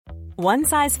One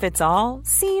size fits all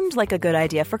seemed like a good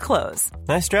idea for clothes.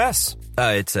 Nice dress.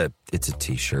 It's a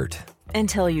t-shirt.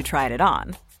 Until you tried it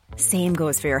on. Same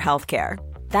goes for your healthcare.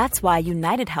 That's why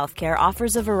United Healthcare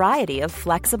offers a variety of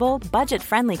flexible,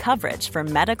 budget-friendly coverage for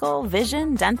medical,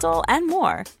 vision, dental, and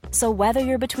more. So whether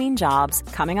you're between jobs,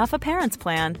 coming off a parent's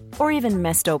plan, or even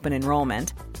missed open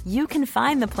enrollment, you can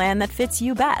find the plan that fits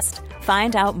you best.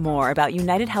 Find out more about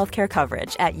United Healthcare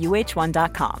coverage at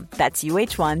uh1.com. That's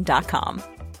uh1.com.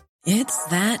 It's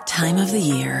that time of the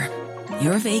year.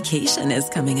 Your vacation is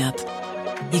coming up.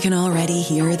 You can already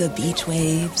hear the beach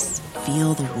waves,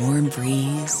 feel the warm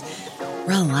breeze,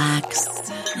 relax,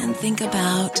 and think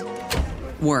about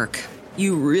work.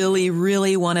 You really,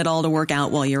 really want it all to work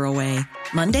out while you're away.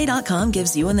 Monday.com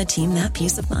gives you and the team that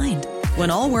peace of mind.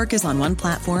 When all work is on one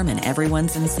platform and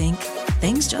everyone's in sync,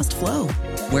 things just flow.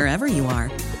 Wherever you are,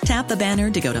 tap the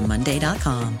banner to go to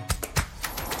Monday.com.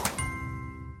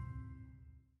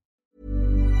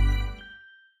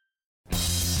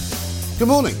 Good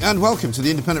morning and welcome to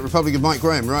the Independent Republic of Mike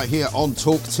Graham right here on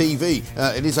Talk TV.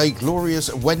 It is a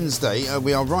glorious Wednesday.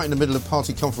 We are right in the middle of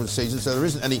party conference season, so there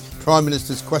isn't any Prime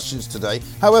Minister's questions today.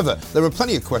 However, there are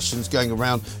plenty of questions going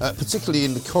around, particularly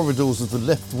in the corridors of the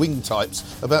left-wing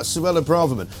types, about Suella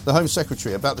Braverman, the Home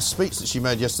Secretary, about the speech that she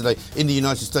made yesterday in the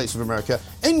United States of America,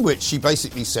 in which she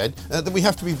basically said that we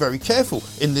have to be very careful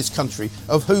in this country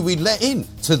of who we let in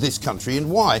to this country and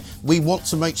why we want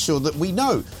to make sure that we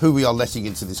know who we are letting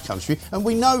into this country and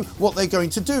we know what they're going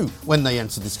to do when they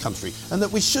enter this country, and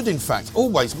that we should in fact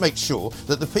always make sure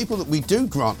that the people that we do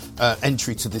grant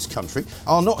entry to this country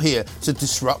are not here to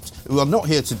disrupt, who are not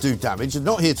here to do damage, and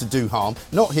not here to do harm,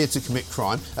 not here to commit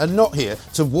crime, and not here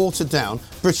to water down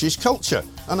British culture.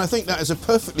 And I think that is a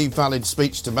perfectly valid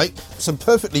speech to make, some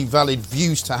perfectly valid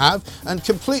views to have, and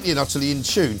completely and utterly in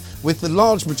tune with the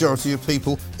large majority of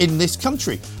people in this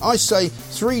country. I say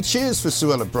 3 cheers for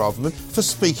Suella Braverman for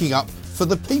speaking up for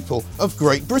the people of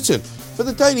Great Britain. But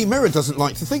the Daily Mirror doesn't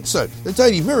like to think so. The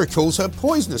Daily Mirror calls her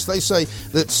poisonous. They say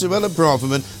that Suella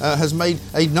Braverman has made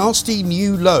a nasty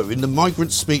new low in the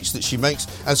migrant speech that she makes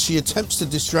as she attempts to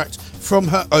distract from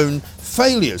her own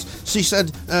failures. She said,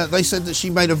 they said that she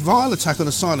made a vile attack on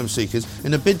asylum seekers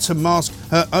in a bid to mask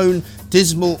her own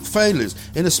dismal failures.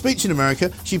 In a speech in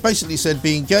America, she basically said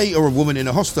being gay or a woman in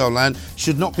a hostile land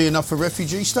should not be enough for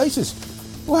refugee status.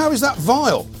 Well, how is that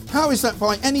vile? How is that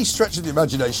by any stretch of the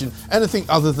imagination anything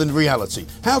other than reality?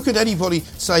 How could anybody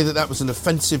say that that was an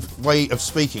offensive way of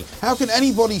speaking? How can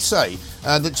anybody say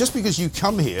that just because you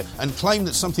come here and claim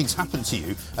that something's happened to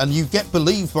you and you get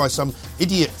believed by some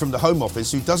idiot from the Home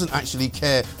Office who doesn't actually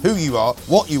care who you are,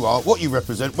 what you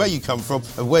represent, where you come from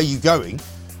and where you're going,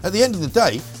 at the end of the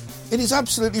day, it is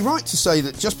absolutely right to say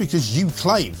that just because you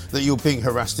claim that you're being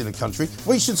harassed in a country,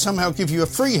 we should somehow give you a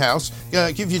free house,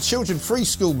 give your children free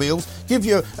school meals, give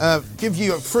you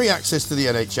free access to the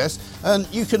NHS, and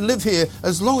you can live here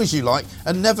as long as you like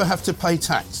and never have to pay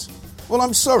tax. Well,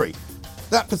 I'm sorry.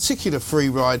 That particular free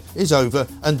ride is over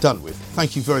and done with.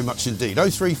 Thank you very much indeed.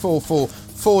 0344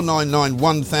 499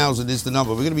 1000 is the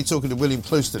number. We're going to be talking to William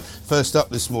Plouston first up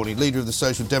this morning, leader of the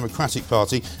Social Democratic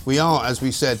Party. We are, as we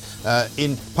said,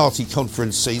 in party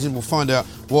conference season. We'll find out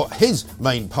what his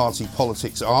main party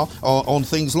politics are on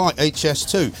things like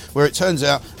HS2, where it turns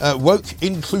out woke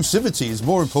inclusivity is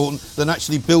more important than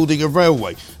actually building a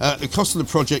railway. The cost of the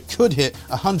project could hit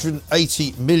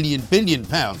 £180 billion,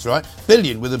 right?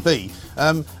 Billion with a B.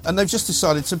 And they've just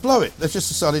decided to blow it. They've just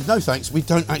decided, no thanks, we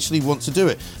don't actually want to do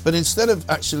it. But instead of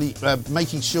actually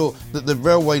making sure that the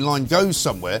railway line goes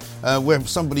somewhere where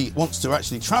somebody wants to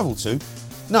actually travel to,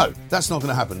 no, that's not going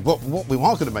to happen. What we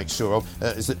are going to make sure of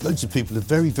is that loads of people are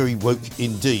very, very woke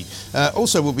indeed.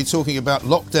 Also, we'll be talking about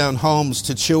lockdown harms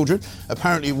to children.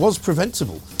 Apparently, it was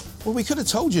preventable. Well, we could have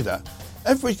told you that.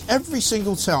 Every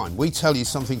single time we tell you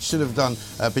something should have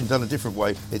been done a different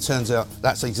way, it turns out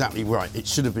that's exactly right. It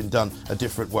should have been done a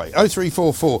different way.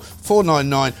 0344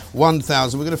 499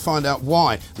 1000. We're going to find out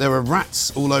why there are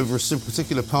rats all over a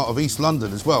particular part of East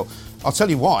London as well. I'll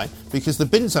tell you why, because the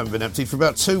bins haven't been emptied for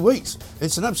about 2 weeks.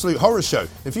 It's an absolute horror show.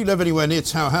 If you live anywhere near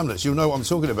Tower Hamlets, you'll know what I'm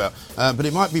talking about. But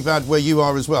it might be bad where you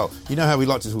are as well. You know how we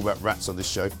like to talk about rats on this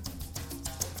show.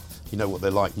 You know what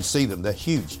they're like. You see them. They're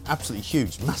huge. Absolutely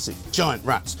huge. Massive. Giant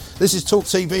rats. This is Talk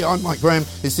TV. I'm Mike Graham.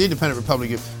 It's the Independent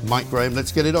Republic of Mike Graham.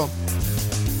 Let's get it on.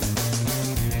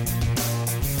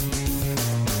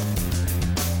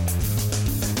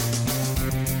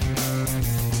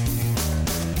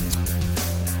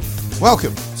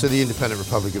 Welcome to the Independent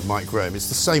Republic of Mike Graham. It's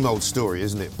the same old story,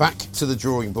 isn't it? Back to the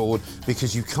drawing board,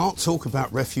 because you can't talk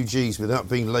about refugees without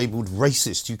being labelled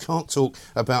racist. You can't talk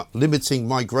about limiting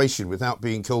migration without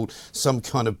being called some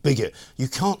kind of bigot. You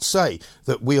can't say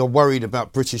that we are worried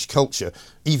about British culture,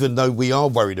 even though we are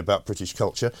worried about British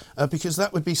culture, because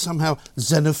that would be somehow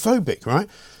xenophobic, right?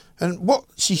 And what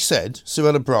she said,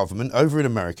 Suella Braverman, over in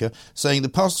America, saying the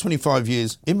past 25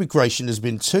 years, immigration has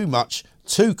been too much,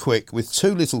 too quick, with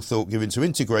too little thought given to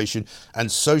integration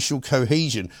and social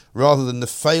cohesion, rather than the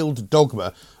failed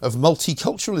dogma of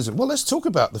multiculturalism. Well, let's talk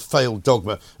about the failed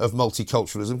dogma of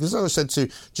multiculturalism, because as I said to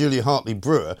Julia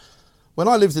Hartley-Brewer, when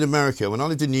I lived in America, when I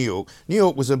lived in New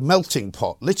York was a melting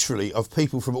pot, literally, of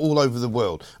people from all over the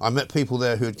world. I met people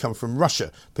there who had come from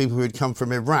Russia, people who had come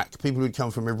from Iraq, people who had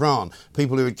come from Iran,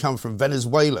 people who had come from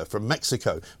Venezuela, from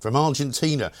Mexico, from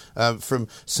Argentina, from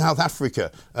South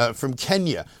Africa, from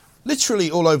Kenya,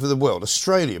 literally all over the world,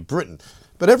 Australia, Britain.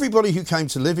 But everybody who came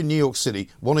to live in New York City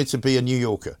wanted to be a New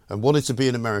Yorker and wanted to be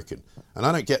an American. And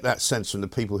I don't get that sense from the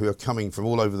people who are coming from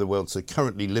all over the world to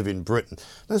currently live in Britain.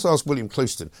 Let's ask William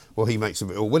Clouston what he makes of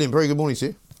it all. William, very good morning to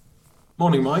you.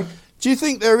 Morning, Mike. Do you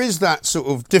think there is that sort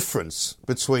of difference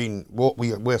between what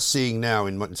we're seeing now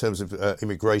in terms of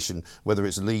immigration, whether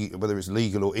it's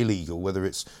legal or illegal, whether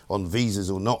it's on visas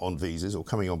or not on visas, or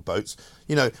coming on boats?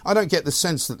 You know, I don't get the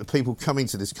sense that the people coming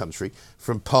to this country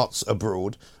from parts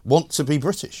abroad want to be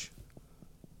British.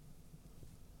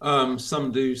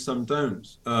 Some do, some don't.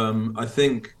 I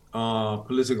think our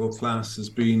political class has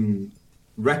been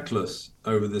reckless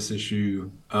over this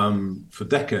issue for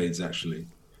decades, actually.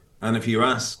 And if you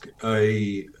ask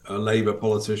a Labour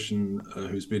politician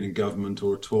who's been in government,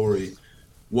 or a Tory,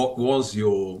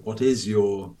 what is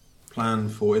your plan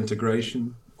for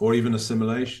integration or even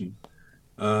assimilation,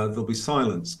 there'll be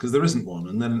silence, because there isn't one,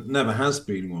 and there never has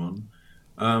been one.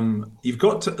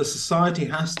 A society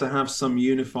has to have some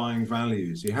unifying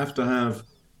values. You have to have,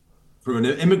 from an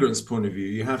immigrant's point of view,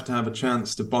 you have to have a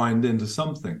chance to bind into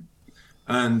something.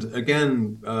 And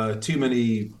again, too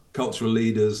many cultural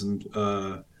leaders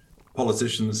and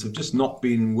politicians have just not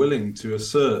been willing to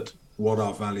assert what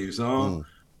our values are,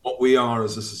 what we are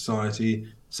as a society.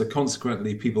 So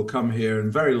consequently, people come here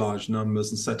in very large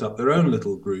numbers and set up their own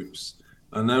little groups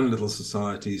and their own little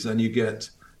societies, and you get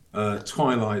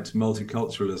twilight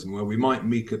multiculturalism, where we might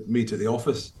meet at the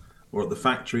office or at the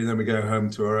factory, and then we go home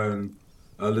to our own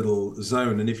little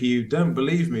zone. And if you don't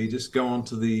believe me, just go on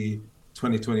to the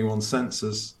 2021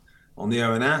 census on the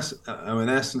ONS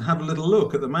and have a little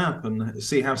look at the map and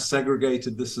see how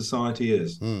segregated this society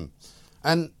is.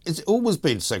 And has it always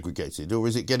been segregated, or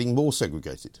is it getting more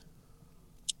segregated?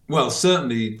 Well,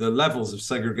 certainly the levels of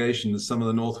segregation in some of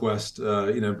the Northwest,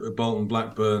 Bolton,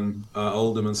 Blackburn,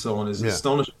 Oldham and so on, is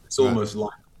astonishing. It's almost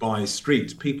like by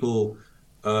street. People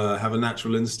have a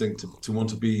natural instinct to want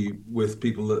to be with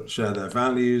people that share their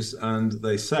values, and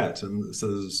they set. And so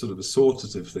there's a sort of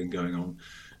assortative thing going on.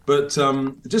 But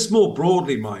just more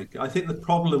broadly, Mike, I think the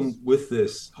problem with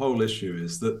this whole issue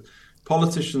is that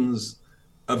politicians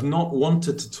have not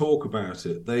wanted to talk about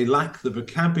it. They lack the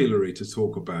vocabulary to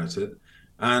talk about it,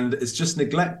 and it's just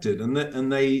neglected.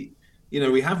 And they,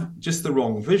 we have just the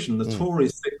wrong vision. The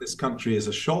Tories think this country is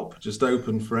a shop, just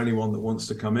open for anyone that wants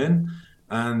to come in.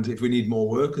 And if we need more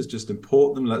workers, just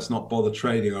import them. Let's not bother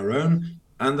trading our own.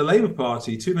 And the Labour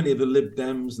Party, too many of the Lib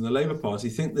Dems and the Labour Party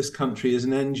think this country is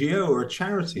an NGO or a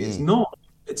charity. It's not.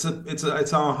 It's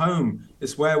our home.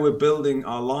 It's where we're building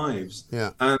our lives.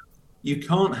 Yeah. And you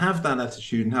can't have that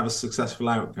attitude and have a successful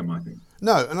outcome, I think.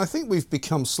 No, and I think we've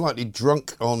become slightly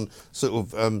drunk on sort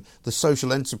of the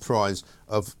social enterprise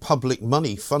of public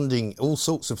money funding all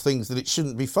sorts of things that it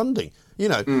shouldn't be funding.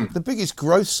 The biggest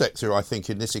growth sector, I think,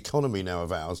 in this economy now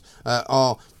of ours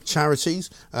are charities.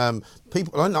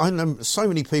 People, I know so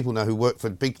many people now who work for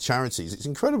big charities. It's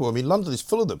incredible. I mean, London is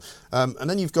full of them. And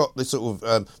then you've got the sort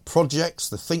of projects,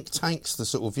 the think tanks, the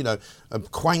sort of,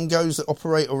 quangos that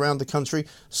operate around the country.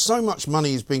 So much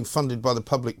money is being funded by the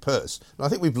public purse. And I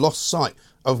think we've lost sight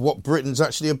of what Britain's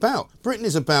actually about. Britain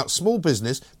is about small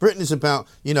business. Britain is about,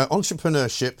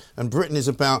 entrepreneurship. And Britain is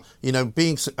about,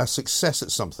 being a success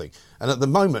at something. And at the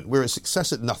moment, we're a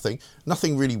success at nothing.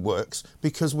 Nothing really works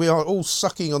because we are all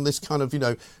sucking on this kind of,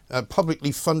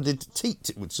 publicly funded teat,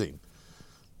 it would seem.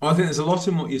 I think there's a lot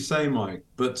in what you say, Mike,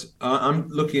 but I'm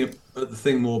looking at the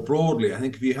thing more broadly. I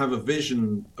think if you have a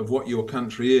vision of what your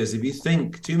country is, if you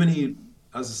think too many,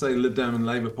 as I say, Lib Dem and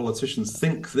Labour politicians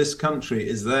think this country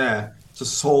is there to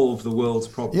solve the world's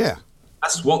problems. Yeah.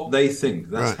 That's what they think.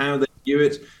 That's how they view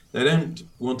it. They don't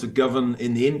want to govern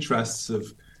in the interests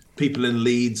of people in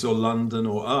Leeds or London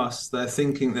or us. They're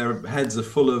thinking their heads are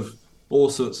full of all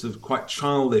sorts of quite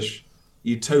childish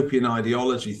utopian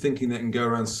ideology, thinking they can go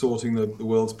around sorting the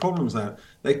world's problems out.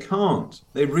 They can't.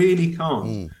 They really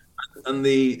can't. And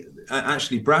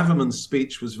actually, Braverman's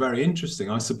speech was very interesting.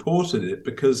 I supported it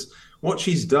because what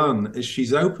she's done is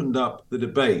she's opened up the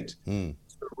debate to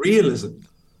realism.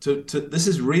 This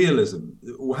is realism.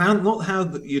 Not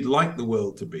how you'd like the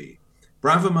world to be.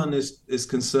 Braverman is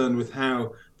concerned with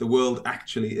how the world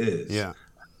actually is. Yeah.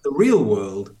 The real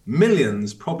world,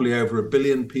 millions, probably over 1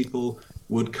 billion people,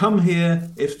 would come here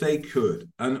if they could.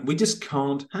 And we just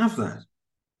can't have that.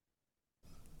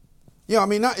 Yeah, I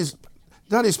mean, that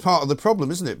is part of the problem,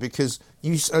 isn't it? Because,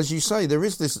 as you say, there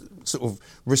is this sort of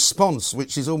response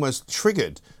which is almost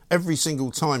triggered every single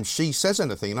time she says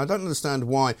anything. And I don't understand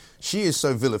why she is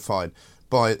so vilified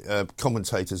by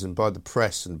commentators and by the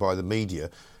press and by the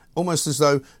media, almost as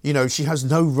though, she has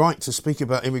no right to speak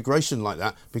about immigration like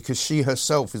that because she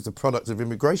herself is the product of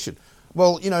immigration.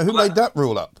 Well, who made that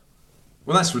rule up?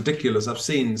 Well, that's ridiculous. I've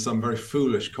seen some very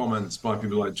foolish comments by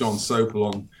people like John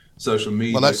Sopel on social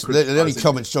media. Well, that's the only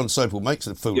comments John Sopel makes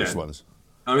are foolish ones.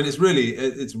 I mean,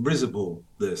 it's risible,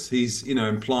 this. He's,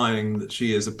 implying that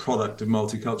she is a product of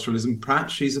multiculturalism.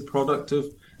 Perhaps she's a product of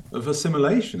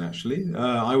assimilation, actually,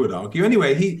 I would argue.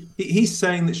 Anyway, he's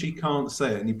saying that she can't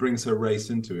say it, and he brings her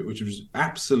race into it, which was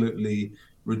absolutely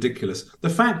ridiculous. The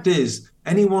fact is,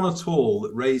 anyone at all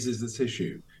that raises this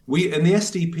issue, in the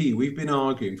SDP, we've been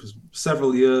arguing for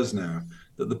several years now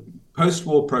that the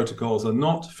post-war protocols are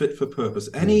not fit for purpose.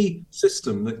 Any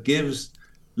system that gives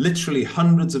literally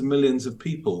hundreds of millions of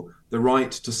people the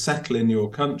right to settle in your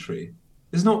country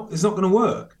is not going to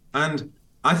work. And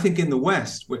I think in the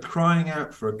West, we're crying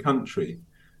out for a country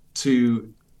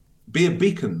to be a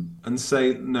beacon and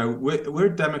say, no, we're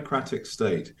a democratic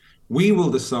state. We will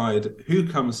decide who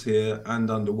comes here and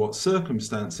under what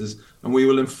circumstances, and we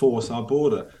will enforce our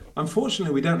border.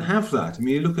 Unfortunately, we don't have that. I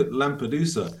mean, you look at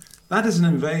Lampedusa, that is an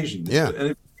invasion. Yeah. And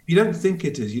if you don't think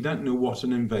it is, you don't know what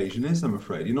an invasion is, I'm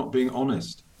afraid. You're not being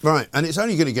honest. Right, and it's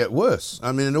only going to get worse.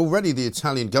 I mean, and already the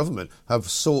Italian government have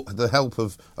sought the help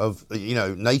of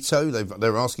NATO.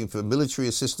 They're asking for military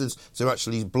assistance to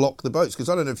actually block the boats. Because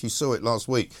I don't know if you saw it last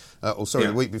week,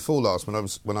 the week before last, when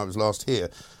I was last here.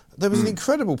 There was an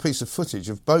incredible piece of footage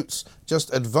of boats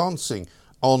just advancing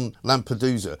on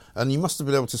Lampedusa, and you must have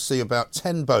been able to see about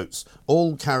 10 boats,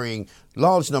 all carrying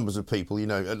large numbers of people,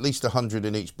 at least 100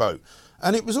 in each boat.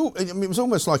 And it was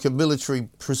almost like a military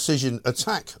precision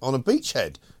attack on a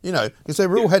beachhead, because they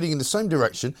were all heading in the same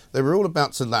direction. They were all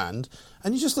about to land.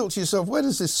 And you just thought to yourself, where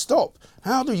does this stop?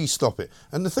 How do you stop it?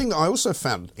 And the thing that I also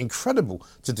found incredible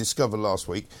to discover last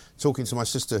week, talking to my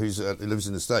sister who lives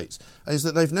in the States, is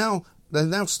that they're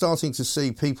now starting to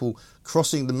see people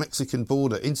crossing the Mexican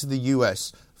border into the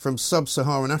US from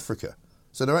sub-Saharan Africa.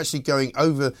 So they're actually going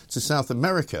over to South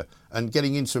America and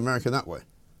getting into America that way.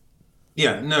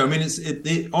 Yeah, no, I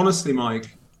mean, honestly,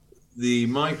 Mike, the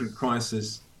migrant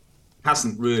crisis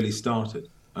hasn't really started.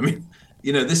 I mean,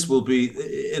 this will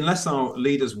be, unless our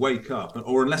leaders wake up,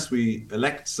 or unless we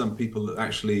elect some people that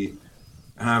actually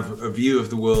have a view of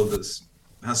the world that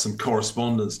has some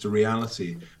correspondence to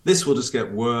reality, this will just get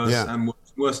worse and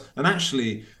worse and worse. And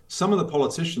actually, some of the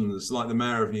politicians, like the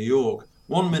mayor of New York,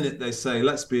 one minute they say,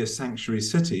 let's be a sanctuary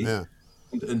city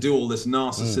and do all this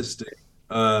narcissistic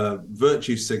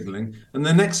virtue signaling, and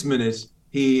the next minute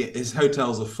his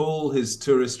hotels are full, his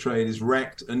tourist trade is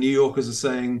wrecked, and New Yorkers are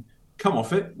saying, come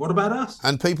off it, what about us?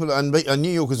 And New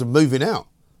Yorkers are moving out,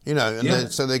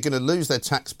 so they're going to lose their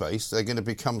tax base. They're going to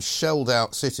become shelled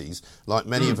out cities, like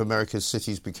many of America's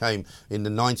cities became in the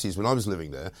 90s when I was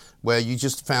living there, where you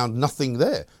just found nothing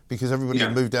there because everybody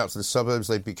had moved out to the suburbs.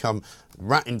 They'd become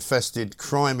rat-infested,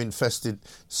 crime-infested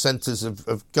centres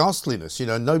of ghastliness.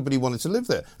 Nobody wanted to live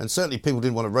there, and certainly people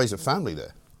didn't want to raise a family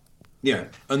there. Yeah,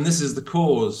 and this is the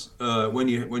cause when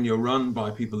you're run by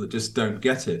people that just don't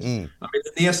get it. I mean,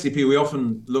 in the SDP, we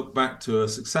often look back to a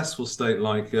successful state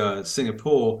like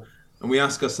Singapore, and we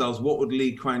ask ourselves, what would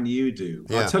Lee Kuan Yew do?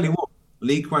 Yeah. I tell you what,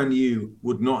 Lee Kuan Yew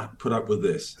would not put up with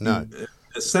this. No.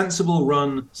 A sensible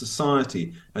run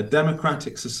society, a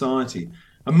democratic society.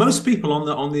 And most people on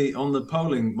the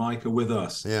polling, Mike, are with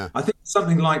us. Yeah. I think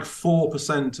something like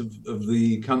 4% of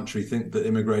the country think that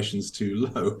immigration's too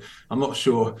low. I'm not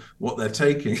sure what they're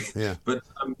taking. Yeah. But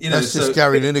that's just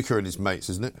Gary Lineker and his mates,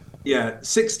 isn't it? Yeah,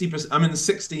 60%. I mean,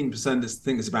 16%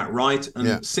 think it's about right, and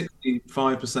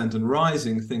 65% and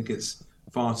rising think it's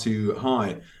far too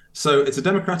high. So it's a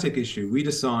democratic issue. We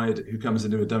decide who comes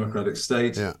into a democratic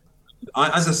state. Yeah.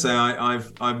 As I say,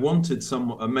 I've wanted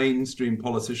a mainstream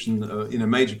politician,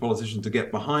 major politician, to get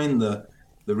behind the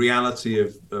reality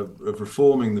of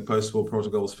reforming the post-war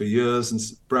protocols for years, and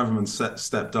Braverman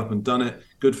stepped up and done it.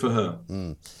 Good for her.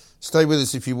 Stay with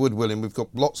us if you would, William. We've got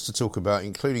lots to talk about,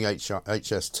 including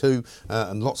HS2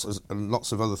 and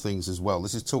lots of other things as well.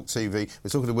 This is Talk TV. We're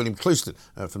talking to William Clouston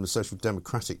from the Social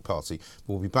Democratic Party.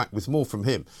 We'll be back with more from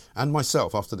him and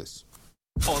myself after this.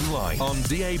 Online, on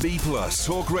DAB+,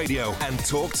 Talk Radio and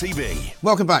Talk TV.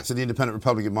 Welcome back to the Independent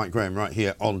Republican Mike Graham right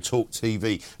here on Talk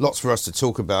TV. Lots for us to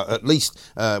talk about. At least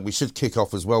we should kick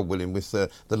off as well, William, with the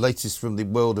latest from the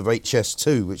world of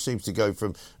HS2, which seems to go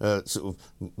from sort of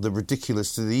the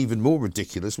ridiculous to the even more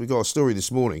ridiculous. We got a story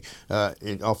this morning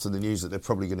after the news that they're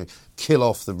probably going to kill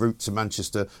off the route to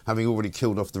Manchester, having already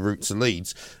killed off the route to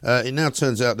Leeds. It now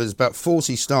turns out there's about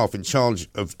 40 staff in charge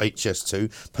of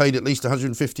HS2, paid at least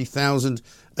 $150,000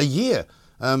 a year,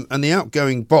 and the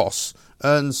outgoing boss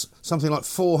earns something like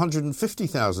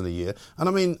 $450,000 a year. And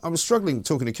I mean, I was struggling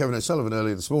talking to Kevin O'Sullivan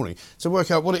earlier this morning to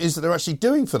work out what it is that they're actually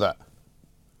doing for that.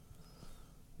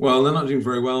 Well, they're not doing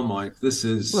very well, Mike. This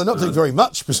is... Well, they're not doing very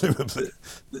much, presumably.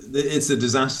 It's a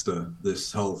disaster,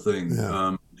 this whole thing.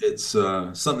 Yeah. It's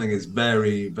something is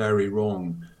very, very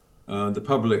wrong. The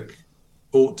public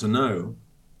ought to know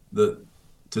that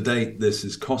to date this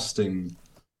is costing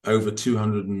over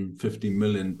 £250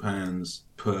 million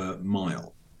per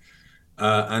mile.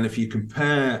 And if you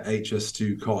compare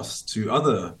HS2 costs to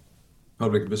other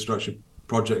public infrastructure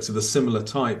projects of a similar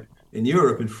type in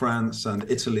Europe, in France and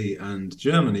Italy and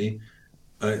Germany,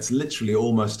 it's literally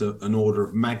almost an order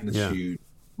of magnitude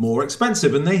more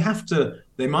expensive. And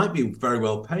they might be very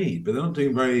well paid, but they're not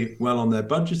doing very well on their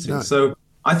budgeting. No. So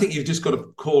I think you've just got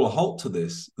to call a halt to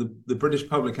this. The British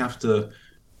public have to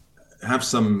have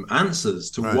some answers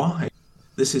to why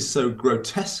this is so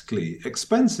grotesquely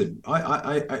expensive.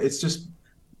 It's just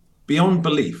beyond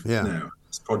belief now.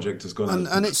 This project has gone,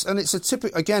 and it's a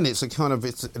typical. Again, it's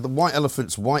the white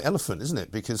elephant's white elephant, isn't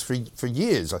it? Because for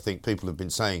years, I think people have been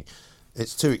saying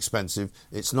it's too expensive.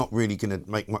 It's not really going to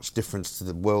make much difference to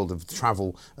the world of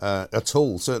travel at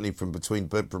all. Certainly from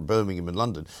Birmingham and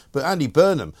London. But Andy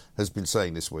Burnham has been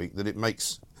saying this week that it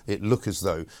makes it look as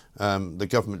though the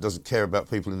government doesn't care about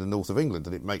people in the north of England,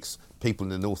 that it makes people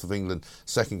in the north of England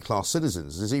second-class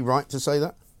citizens. Is he right to say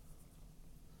that?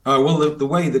 Well, the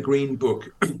way the Green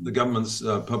Book, the government's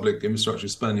public infrastructure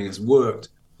spending has worked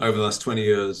over the last 20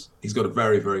 years, he's got a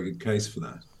very, very good case for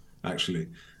that, actually.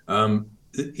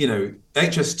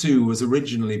 HS2 was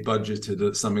originally budgeted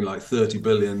at something like 30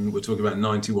 billion. We're talking about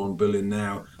 91 billion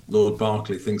now. Lord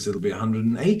Berkeley thinks it'll be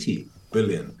 180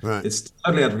 billion. Right. It's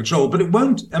totally out of control, but it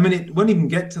won't even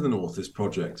get to the north, this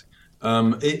project.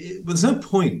 There's no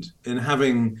point in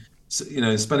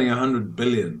spending 100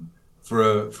 billion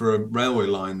for a railway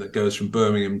line that goes from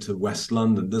Birmingham to West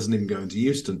London, doesn't even go into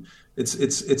Euston.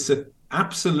 It's a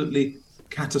absolutely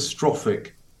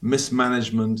catastrophic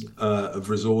mismanagement of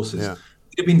resources. Yeah.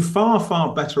 It'd been far,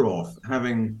 far better off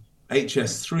having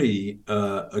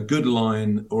HS3, a good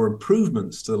line or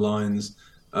improvements to the lines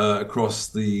across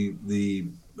the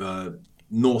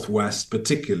northwest,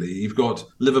 particularly. You've got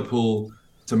Liverpool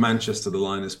to Manchester, the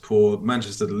line is poor.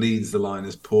 Manchester to Leeds, the line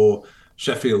is poor.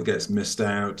 Sheffield gets missed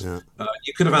out. Yeah.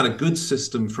 You could have had a good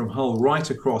system from Hull right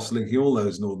across, linking all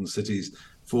those northern cities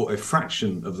for a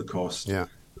fraction of the cost. Yeah.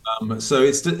 So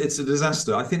it's a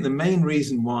disaster. I think the main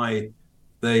reason why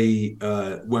they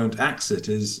won't axe it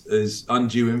is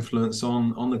undue influence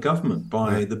on the government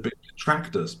by the big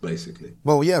contractors, basically.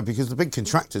 Well, yeah, because the big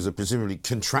contractors are presumably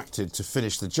contracted to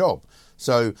finish the job.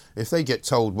 So if they get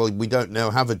told, well, we don't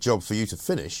now have a job for you to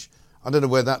finish, I don't know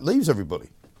where that leaves everybody.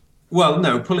 Well,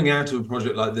 no, pulling out of a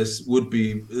project like this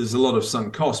there's a lot of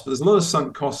sunk cost, but there's a lot of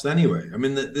sunk cost anyway. I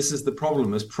mean, this is the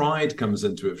problem as pride comes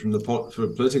into it from the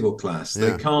political class.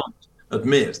 Yeah. They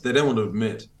don't want to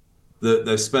admit that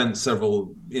they've spent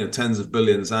several, tens of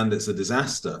billions and it's a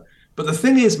disaster. But the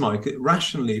thing is, Mike,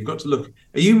 rationally, you've got to look,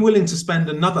 are you willing to spend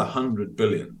another 100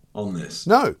 billion on this?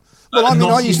 No. Well,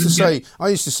 I used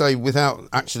to say without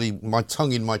actually my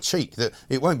tongue in my cheek that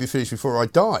it won't be finished before I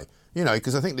die.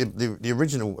 Because I think the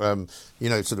original,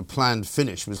 sort of planned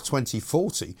finish was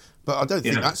 2040, but I don't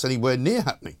think that's anywhere near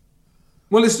happening.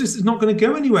 Well, it's not going to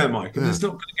go anywhere, Mike. And it's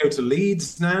not going to go to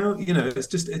Leeds now.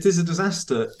 It is a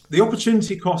disaster. The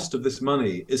opportunity cost of this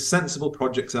money is sensible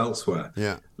projects elsewhere.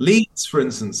 Yeah. Leeds, for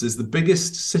instance, is the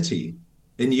biggest city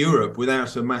in Europe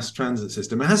without a mass transit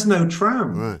system. It has no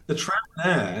tram. Right. The tram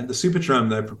there, the super tram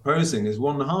they're proposing, is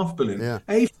 $1.5 billion. Yeah.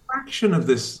 A fraction of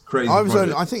this crazy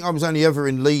project. I think I was only ever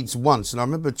in Leeds once, and I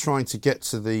remember trying to get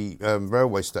to the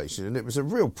railway station, and it was a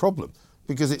real problem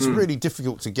because it's really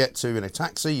difficult to get to in a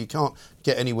taxi. You can't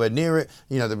get anywhere near it.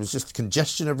 There was just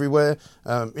congestion everywhere.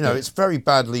 It's very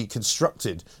badly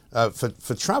constructed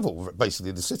for travel, basically,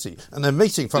 in the city. And they're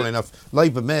meeting, funnily enough,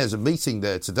 Labour mayors are meeting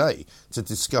there today to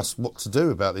discuss what to do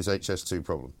about this HS2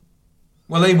 problem.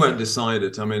 Well, they won't decide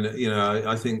it. I mean,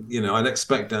 I think, I'd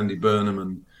expect Andy Burnham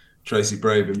and Tracy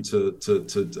Brabham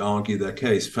to argue their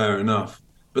case, fair enough.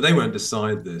 But they won't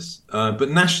decide this. But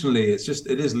nationally, it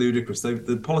is ludicrous.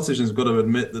 The politicians have got to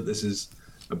admit that this is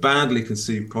a badly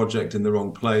conceived project in the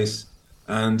wrong place.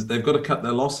 And they've got to cut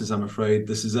their losses, I'm afraid.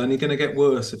 This is only going to get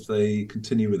worse if they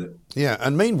continue with it. Yeah,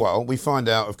 and meanwhile, we find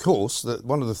out, of course, that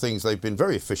one of the things they've been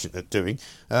very efficient at doing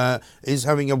is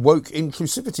having a woke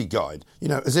inclusivity guide.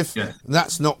 As if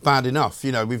that's not bad enough.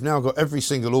 We've now got every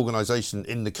single organisation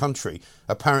in the country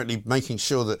apparently making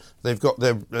sure that they've got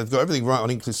everything right on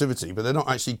inclusivity, but they're not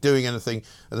actually doing anything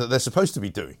that they're supposed to be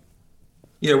doing.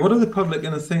 Yeah, what are the public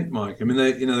going to think, Mike? I mean,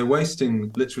 they're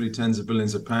wasting literally tens of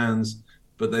billions of pounds.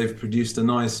 But they've produced a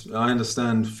nice, I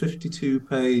understand,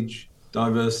 52-page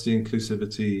diversity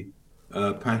inclusivity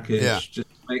package. Yeah. Just to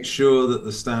make sure that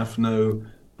the staff know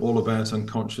all about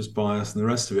unconscious bias and the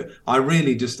rest of it.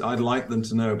 I'd like them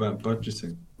to know about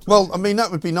budgeting. Well, I mean, that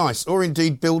would be nice. Or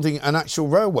indeed building an actual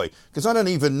railway. Because I don't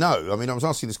even know. I mean, I was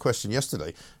asking this question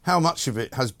yesterday. How much of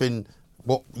it has been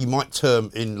what you might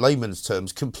term, in layman's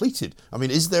terms, completed? I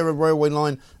mean, is there a railway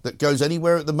line that goes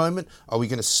anywhere at the moment? Are we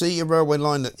going to see a railway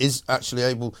line that is actually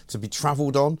able to be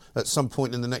travelled on at some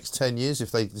point in the next 10 years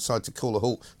if they decide to call a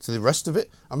halt to the rest of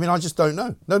it? I mean, I just don't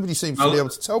know. Nobody seems to be able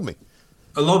to tell me.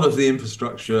 A lot of the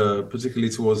infrastructure,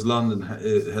 particularly towards London,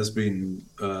 has been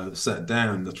set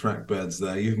down, the track beds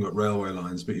there. You haven't got railway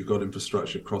lines, but you've got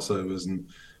infrastructure, crossovers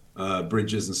and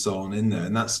bridges and so on in there.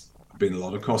 And that's been a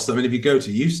lot of cost. I mean, if you go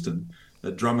to Euston,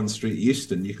 at Drummond Street,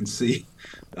 Euston, you can see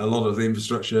a lot of the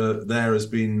infrastructure there has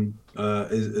been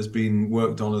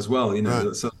worked on as well.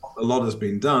 Right. So a lot has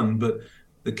been done. But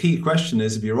the key question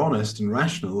is, if you're honest and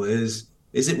rational, is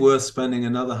it worth spending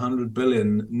another 100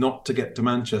 billion not to get to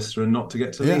Manchester and not to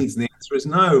get to Leeds? And the answer is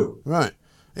no. Right.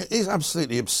 It is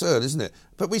absolutely absurd, isn't it?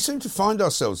 But we seem to find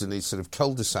ourselves in these sort of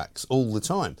cul-de-sacs all the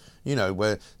time,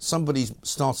 where somebody's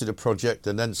started a project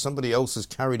and then somebody else has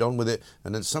carried on with it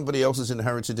and then somebody else has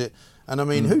inherited it. And I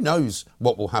mean, who knows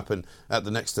what will happen at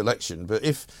the next election? But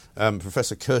if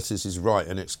Professor Curtis is right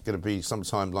and it's going to be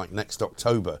sometime like next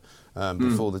October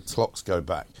before the clocks go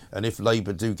back, and if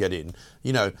Labour do get in,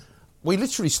 we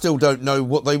literally still don't know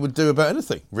what they would do about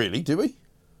anything, really, do we?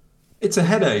 It's a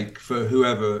headache for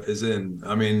whoever is in.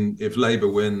 I mean, if Labour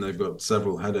win, they've got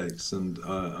several headaches, and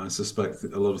I suspect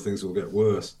that a lot of things will get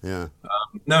worse. Yeah.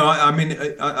 I mean,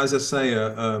 as I say,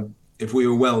 if we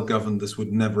were well governed, this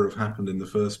would never have happened in the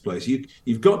first place.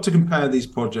 You've got to compare these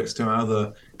projects to how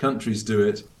other countries do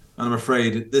it, and I'm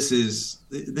afraid this is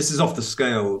off the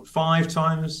scale. 5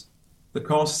 times the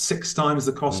cost, 6 times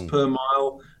the cost per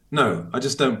mile. No, I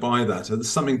just don't buy that. There's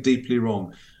something deeply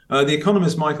wrong. The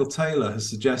economist Michael Taylor has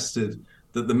suggested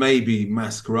that there may be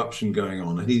mass corruption going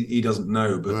on, and he doesn't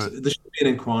know, but there should be an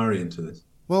inquiry into this.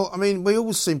 Well, I mean, we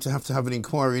always seem to have an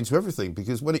inquiry into everything,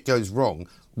 because when it goes wrong,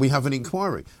 we have an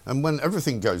inquiry. And when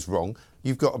everything goes wrong,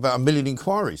 you've got about 1 million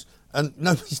inquiries, and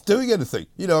nobody's doing anything.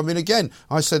 I mean, again,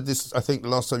 I said this, I think, the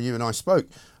last time you and I spoke.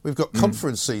 We've got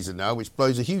conference season now, which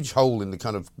blows a huge hole in the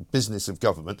kind of business of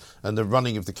government and the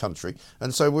running of the country.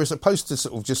 And so we're supposed to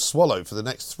sort of just swallow for the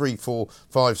next 3, 4,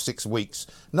 5, 6 weeks,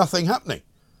 nothing happening.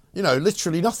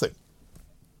 Literally nothing.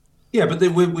 Yeah, but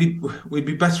we'd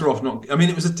be better off not. I mean,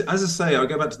 it was, as I say, I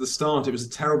go back to the start, it was a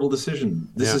terrible decision.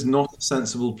 This is not a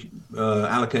sensible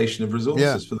allocation of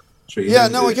resources for the country. Yeah,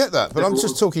 no, I get that. But I'm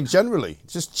just talking generally.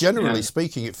 Just generally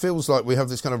speaking, it feels like we have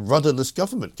this kind of rudderless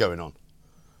government going on.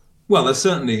 Well, they're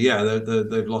certainly,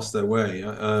 they've lost their way.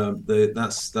 I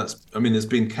mean, there's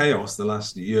been chaos the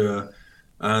last year,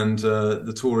 and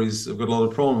the Tories have got a lot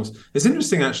of problems. It's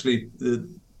interesting, actually, the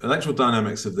electoral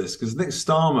dynamics of this, because I think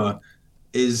Starmer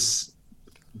is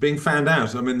being found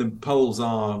out. I mean, the polls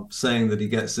are saying that he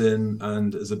gets in,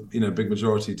 and there's a big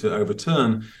majority to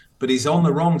overturn, but he's on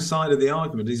the wrong side of the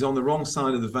argument. He's on the wrong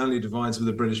side of the value divides with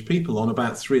the British people on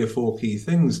about 3 or 4 key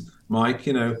things. Mike,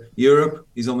 Europe,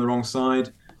 he's on the wrong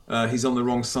side. He's on the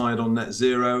wrong side on net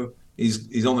zero.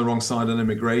 He's on the wrong side on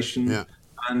immigration. Yeah.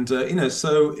 And,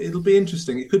 so it'll be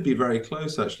interesting. It could be very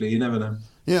close, actually. You never know.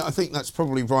 Yeah, I think that's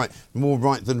probably right, more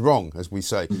right than wrong, as we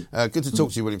say. Good to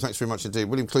talk to you, William. Thanks very much indeed.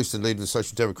 William Clouston, leader of the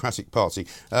Social Democratic Party.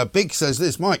 Big says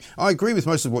this, Mike, I agree with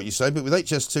most of what you say, but with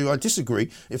HS2, I disagree.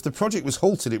 If the project was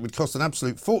halted, it would cost an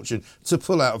absolute fortune to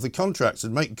pull out of the contracts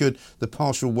and make good the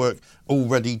partial work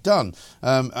already done.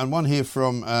 And one here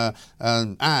from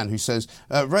Anne, who says,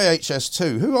 Ray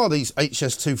HS2, who are these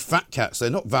HS2 fat cats?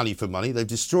 They're not value for money. They've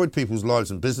destroyed people's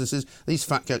lives and businesses. These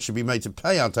fat cats should be made to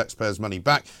pay our taxpayers' money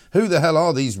back. Who the hell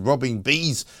are these robbing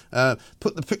bees?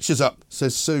 Put the pictures up,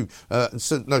 says Sue.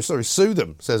 Sue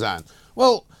them, says Anne.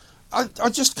 Well, I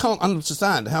just can't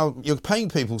understand how you're paying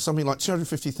people something like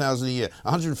 $250,000 a year,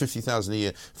 $150,000 a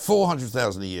year,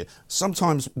 $400,000 a year,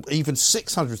 sometimes even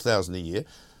 $600,000 a year.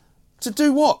 To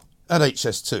do what at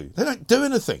HS2? They don't do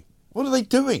anything. What are they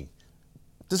doing?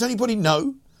 Does anybody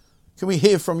know? Can we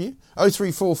hear from you?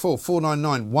 0344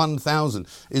 499 1000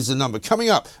 is the number.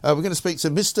 Coming up, we're going to speak to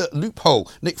Mr.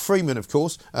 Loophole, Nick Freeman, of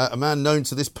course, a man known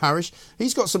to this parish.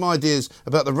 He's got some ideas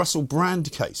about the Russell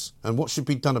Brand case and what should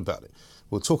be done about it.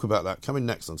 We'll talk about that coming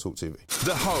next on Talk TV.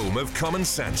 The home of common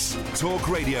sense, Talk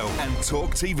Radio and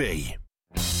Talk TV.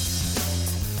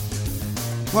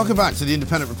 Welcome back to the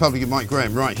Independent Republic of Mike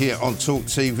Graham right here on Talk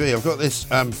TV. I've got this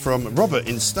from Robert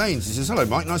in Staines. He says, hello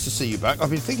Mike, nice to see you back. I've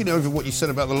been thinking over what you said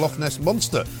about the Loch Ness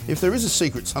Monster. If there is a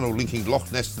secret tunnel linking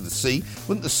Loch Ness to the sea,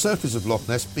 wouldn't the surface of Loch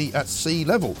Ness be at sea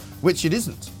level? Which it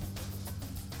isn't.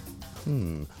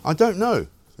 I don't know,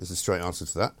 is the straight answer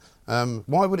to that.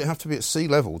 Why would it have to be at sea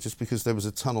level just because there was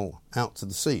a tunnel out to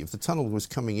the sea? If the tunnel was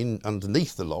coming in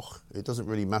underneath the loch, it doesn't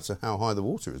really matter how high the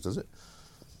water is, does it?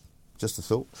 Just a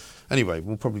thought. Anyway,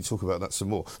 we'll probably talk about that some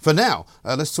more. For now,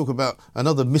 let's talk about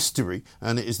another mystery,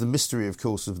 and it is the mystery, of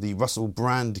course, of the Russell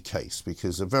Brand case,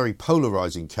 because a very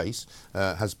polarising case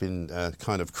has been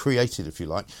kind of created, if you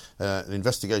like. An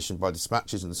investigation by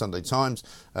Dispatches and the Sunday Times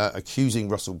accusing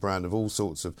Russell Brand of all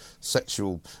sorts of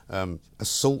sexual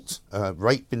assault,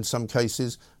 rape in some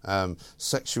cases,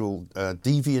 sexual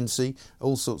deviancy,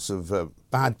 all sorts of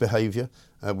bad behaviour,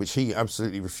 which he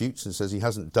absolutely refutes and says he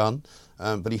hasn't done.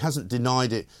 But he hasn't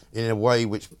denied it in a way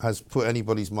which has put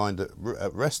anybody's mind at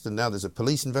rest. And now there's a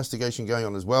police investigation going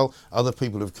on as well. Other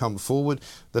people have come forward.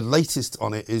 The latest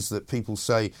on it is that people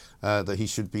say that he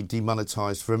should be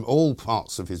demonetised from all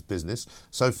parts of his business.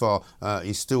 So far,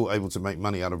 he's still able to make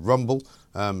money out of Rumble.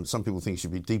 Some people think he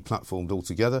should be deplatformed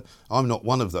altogether. I'm not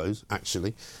one of those,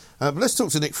 actually. But let's talk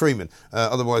to Nick Freeman,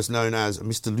 otherwise known as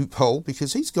Mr. Loophole,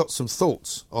 because he's got some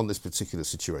thoughts on this particular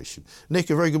situation. Nick,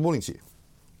 a very good morning to you.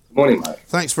 Morning, Mike.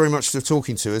 Thanks very much for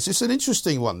talking to us. It's an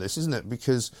interesting one, this, isn't it?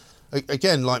 Because,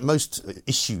 again, like most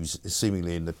issues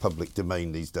seemingly in the public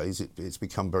domain these days, it's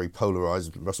become very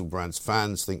polarised. Russell Brand's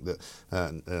fans think that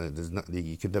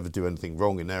he could never do anything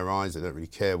wrong in their eyes. They don't really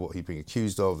care what he's being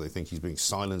accused of. They think he's being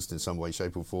silenced in some way,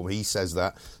 shape or form. He says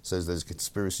there's a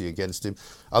conspiracy against him.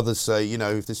 Others say,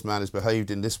 if this man has behaved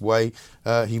in this way,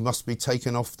 he must be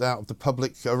taken out of the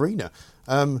public arena.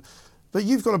 But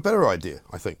you've got a better idea,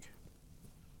 I think.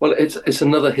 Well, it's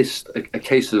another a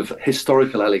case of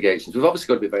historical allegations. We've obviously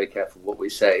got to be very careful what we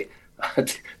say,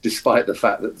 despite the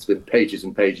fact that there's been pages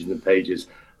and pages and pages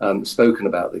spoken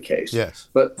about the case. Yes.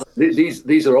 But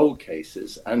these are old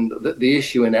cases, and the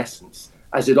issue, in essence,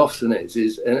 as it often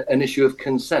is an issue of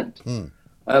consent.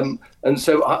 And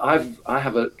so I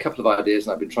have a couple of ideas,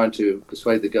 and I've been trying to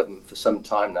persuade the government for some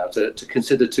time now to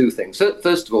consider two things. So,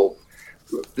 first of all,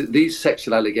 these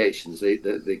sexual allegations,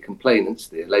 the complainants,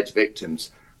 the alleged victims,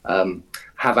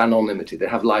 have anonymity. They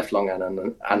have lifelong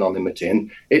anonymity,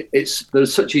 and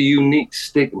there's such a unique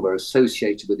stigma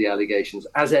associated with the allegations,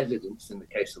 as evidenced in the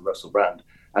case of Russell Brand,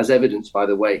 as evidenced by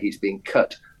the way he's being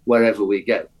cut wherever we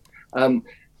go.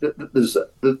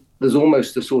 There's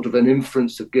almost a sort of an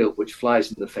inference of guilt which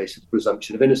flies in the face of the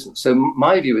presumption of innocence. So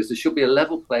my view is there should be a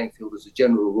level playing field as a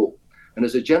general rule, and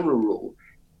as a general rule,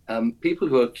 people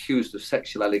who are accused of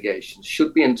sexual allegations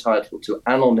should be entitled to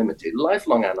anonymity,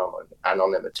 lifelong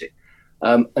anonymity,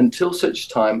 until such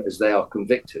time as they are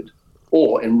convicted,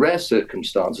 or in rare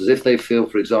circumstances, if they feel,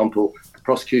 for example, the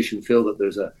prosecution feel that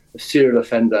there's a serial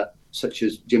offender such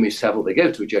as Jimmy Savile, they go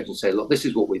to a judge and say, look, this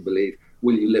is what we believe,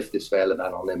 will you lift this veil of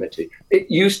anonymity? It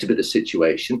used to be the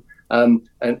situation, and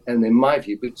in my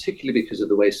view, particularly because of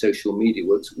the way social media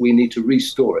works, we need to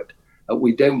restore it.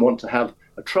 We don't want to have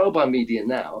a trial by media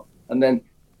now, and then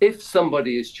if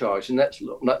somebody is charged, and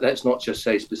let's not just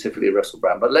say specifically Russell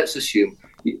Brand, but let's assume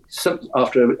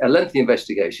after a lengthy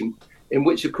investigation, in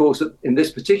which, of course, in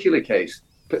this particular case,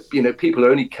 people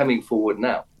are only coming forward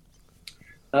now.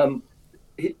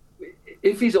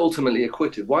 if he's ultimately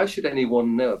acquitted, why should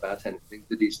anyone know about anything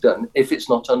that he's done if it's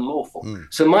not unlawful?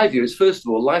 So my view is, first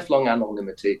of all, lifelong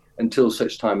anonymity until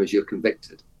such time as you're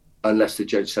convicted, unless the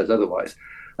judge says otherwise.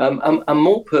 And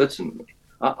more pertinently,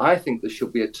 I think there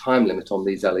should be a time limit on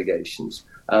these allegations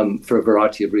for a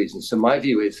variety of reasons. So my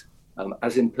view is,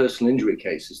 as in personal injury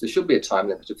cases, there should be a time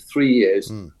limit of 3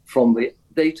 years from the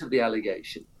date of the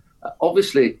allegation.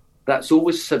 Obviously, that's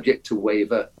always subject to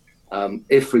waiver.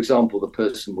 If, for example, the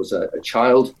person was a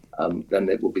child, then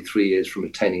it will be 3 years from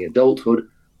attaining adulthood.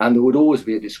 And there would always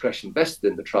be a discretion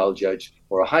vested in the trial judge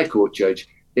or a high court judge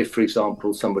if, for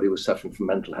example, somebody was suffering from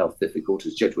mental health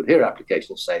difficulties. The judge would hear applications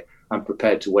and say, I'm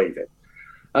prepared to waive it.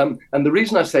 And the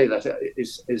reason I say that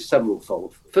is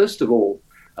several-fold. First of all,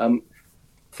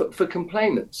 for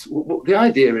complainants, the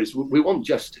idea is we want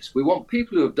justice. We want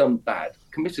people who have done bad,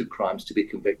 committed crimes, to be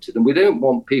convicted, and we don't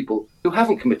want people who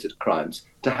haven't committed crimes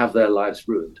to have their lives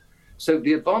ruined. So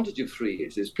the advantage of 3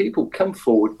 years is people come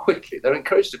forward quickly. They're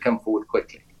encouraged to come forward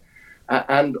quickly.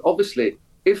 And obviously,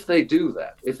 if they do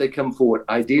that, if they come forward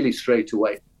ideally straight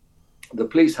away, the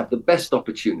police have the best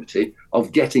opportunity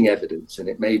of getting evidence, and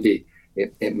it may be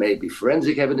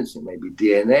forensic evidence, it may be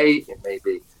DNA, it may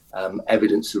be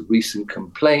evidence of recent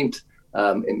complaint,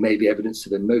 it may be evidence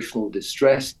of emotional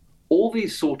distress. All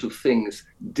these sort of things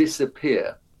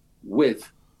disappear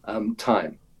with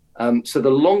time. So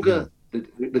the longer,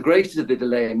 the greater the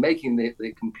delay in making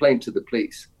the complaint to the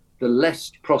police, the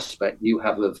less prospect you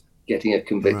have of getting a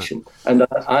conviction. Right. And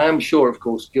I am sure, of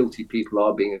course, guilty people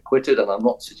are being acquitted, and I'm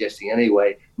not suggesting in any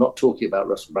way, not talking about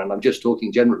Russell Brand, I'm just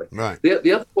talking generally. Right.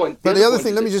 The other point... But the other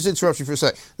thing, let me just interrupt you for a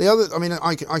sec.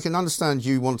 I can understand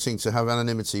you wanting to have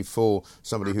anonymity for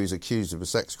somebody who's accused of a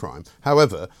sex crime.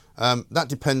 However, that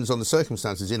depends on the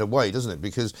circumstances in a way, doesn't it?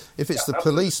 Because if it's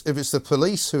the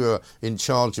police who are in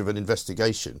charge of an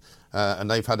investigation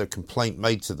and they've had a complaint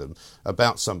made to them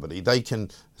about somebody, they can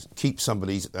keep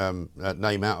somebody's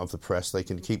name out of the press, they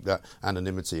can keep that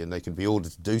anonymity, and they can be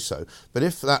ordered to do so. But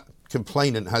if that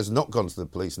complainant has not gone to the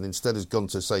police and instead has gone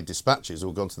to, say, Dispatches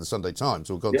or gone to the Sunday Times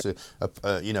or gone to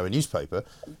a newspaper,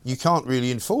 you can't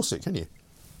really enforce it, can you?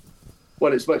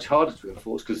 Well, it's much harder to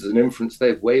enforce because there's an inference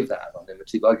they've waived that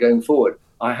anonymity by going forward.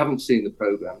 I haven't seen the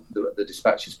programme, the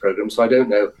Dispatches programme, so I don't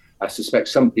know. I suspect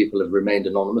some people have remained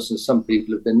anonymous and some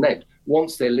people have been named.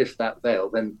 Once they lift that veil,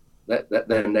 then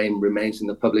their name remains in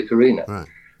the public arena. Right.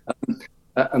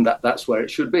 And that's where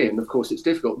it should be. And, of course, it's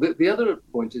difficult. The other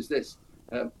point is this.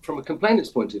 From a complainant's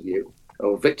point of view,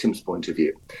 or victim's point of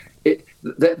view,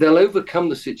 they'll overcome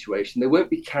the situation. They won't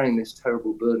be carrying this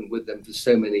terrible burden with them for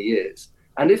so many years.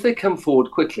 And if they come forward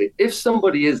quickly, if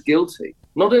somebody is guilty,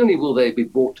 not only will they be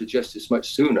brought to justice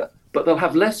much sooner, but they'll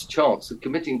have less chance of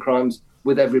committing crimes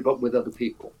with other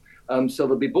people. So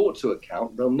they'll be brought to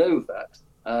account, they'll know that,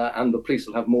 and the police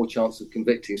will have more chance of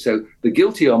convicting. So the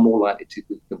guilty are more likely to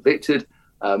be convicted.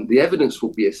 The evidence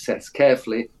will be assessed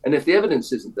carefully, and if the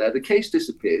evidence isn't there, the case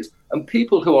disappears, and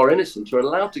people who are innocent are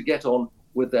allowed to get on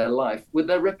with their life, with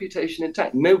their reputation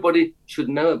intact. Nobody should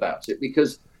know about it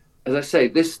because, as I say,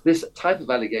 this type of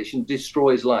allegation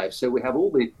destroys lives. So we have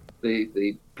all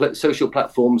the social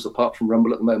platforms, apart from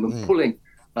Rumble at the moment, pulling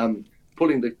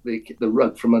the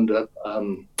rug from under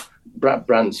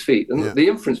Brand's feet, and the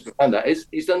inference behind that is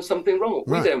he's done something wrong.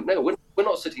 Right. We don't know. We're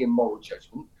not sitting in moral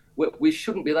judgment. We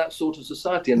shouldn't be that sort of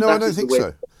society. And no, I don't think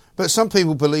so. But some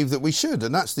people believe that we should,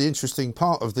 and that's the interesting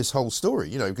part of this whole story,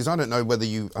 because I don't know whether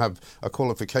you have a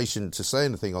qualification to say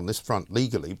anything on this front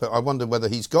legally, but I wonder whether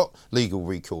he's got legal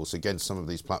recourse against some of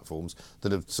these platforms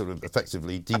that have sort of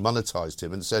effectively demonetised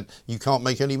him and said, you can't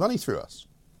make any money through us.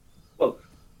 Well,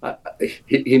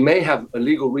 he may have a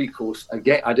legal recourse.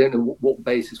 Again, I don't know what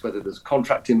basis, whether there's a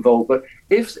contract involved, but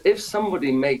if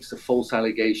somebody makes a false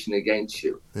allegation against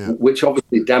you, which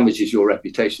obviously damages your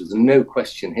reputation, there's no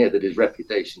question here that his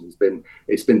reputation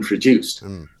has been traduced,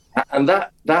 and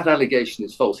that allegation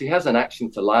is false. He has an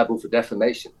action for libel, for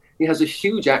defamation. He has a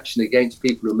huge action against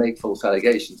people who make false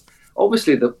allegations.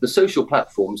 Obviously, the social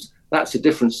platforms, that's a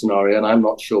different scenario, and I'm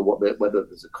not sure whether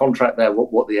there's a contract there,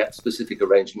 what the specific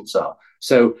arrangements are.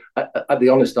 So the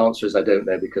honest answer is I don't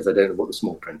know, because I don't know what the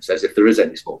small print says, if there is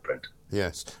any small print.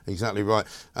 Yes, exactly right.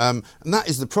 And that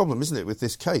is the problem, isn't it, with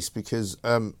this case? Because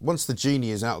once the genie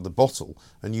is out of the bottle,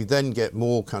 and you then get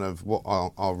more kind of what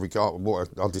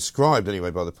are described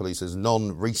anyway by the police as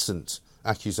non-recent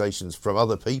accusations from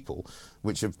other people,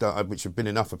 which have been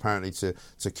enough apparently to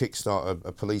kickstart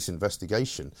a police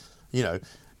investigation.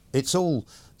 It's all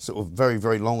sort of very,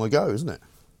 very long ago, isn't it?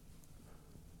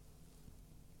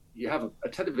 You have a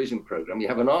television programme, you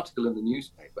have an article in the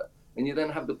newspaper, And you then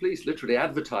have the police literally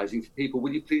advertising for people,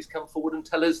 will you please come forward and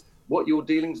tell us what your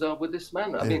dealings are with this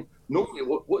man? I mean, normally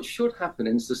what should happen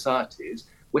in society is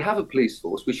we have a police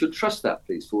force. We should trust that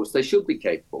police force. They should be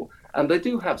capable. And they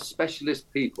do have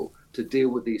specialist people to deal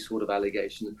with these sort of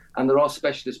allegations. And there are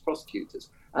specialist prosecutors.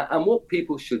 And what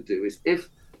people should do is, if,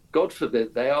 God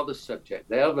forbid, they are the subject,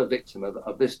 they are the victim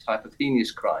of this type of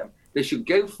heinous crime, they should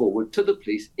go forward to the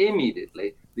police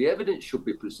immediately. The evidence should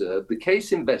be preserved, the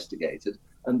case investigated,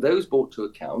 and those brought to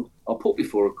account are put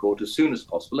before a court as soon as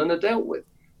possible and are dealt with.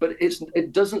 But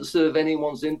it doesn't serve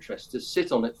anyone's interest to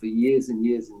sit on it for years and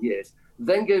years and years,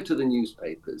 then go to the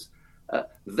newspapers,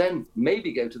 then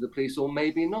maybe go to the police or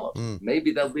maybe not.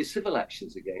 Maybe there'll be civil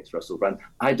actions against Russell Brand.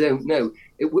 I don't know.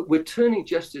 We're turning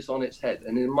justice on its head,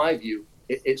 and in my view,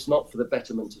 it's not for the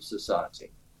betterment of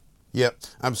society. Yep,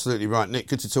 absolutely right. Nick,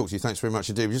 good to talk to you. Thanks very much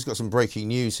indeed. We've just got some breaking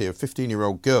news here. A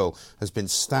 15-year-old girl has been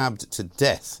stabbed to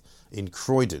death in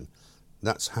Croydon.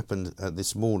 That's happened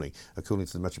this morning, according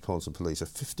to the Metropolitan Police. A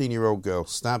 15-year-old girl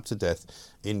stabbed to death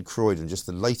in Croydon, just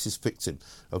the latest victim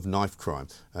of knife crime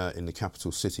in the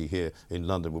capital city here in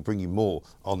London. We'll bring you more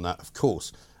on that, of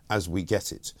course, as we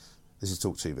get it. This is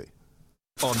Talk TV.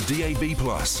 On DAB+,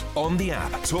 on the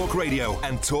app, Talk Radio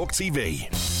and Talk TV.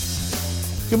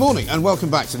 Good morning and welcome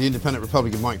back to the Independent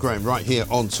Republic of Mike Graham right here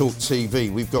on Talk TV.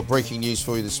 We've got breaking news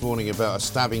for you this morning about a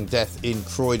stabbing death in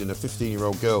Croydon. A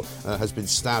 15-year-old girl has been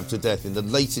stabbed to death in the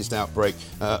latest outbreak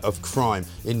of crime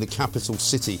in the capital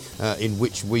city in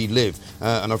which we live.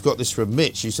 And I've got this from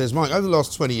Mitch, who says, Mike, over the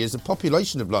last 20 years, the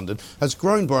population of London has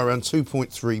grown by around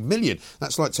 2.3 million.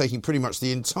 That's like taking pretty much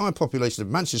the entire population of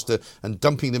Manchester and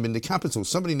dumping them in the capital.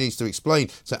 Somebody needs to explain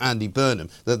to Andy Burnham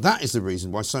that is the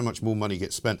reason why so much more money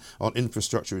gets spent on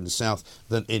infrastructure in the south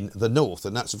than in the north,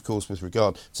 and that's of course with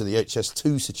regard to the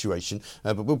HS2 situation,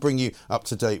 but we'll bring you up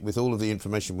to date with all of the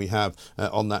information we have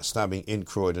on that stabbing in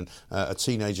Croydon. A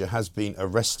teenager has been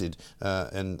arrested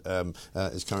and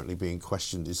is currently being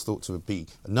questioned, is thought to be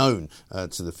known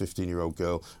to the 15-year-old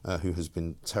girl who has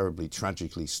been terribly,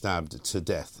 tragically stabbed to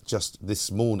death just this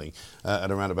morning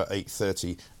at around about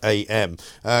 8:30 a.m.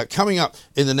 Coming up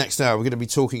in the next hour, we're going to be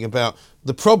talking about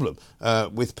the problem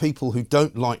with people who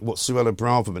don't like what Suella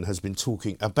Braverman has been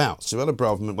talking about. Suella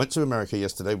Braverman went to America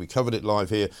yesterday. We covered it live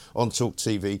here on Talk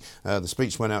TV. The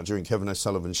speech went out during Kevin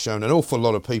O'Sullivan's show, and an awful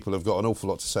lot of people have got an awful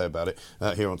lot to say about it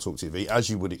here on Talk TV, as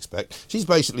you would expect. She's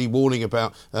basically warning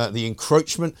about the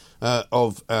encroachment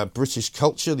of British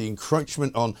culture, the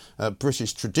encroachment on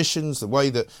British traditions, the way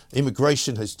that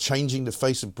immigration is changing the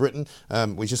face of Britain.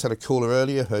 We just had a caller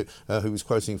earlier who was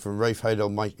quoting from Rafe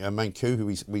Hadel-Manku, who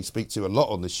we speak to a lot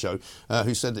on this show,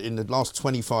 who said that in the last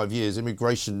 25 years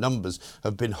immigration numbers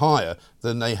have been higher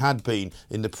than they had been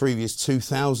in the previous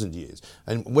 2,000 years.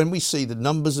 And when we see the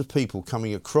numbers of people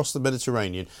coming across the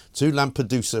Mediterranean to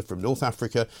Lampedusa from North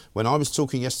Africa, when I was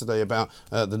talking yesterday about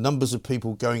the numbers of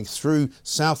people going through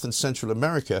South and Central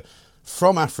America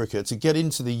from Africa to get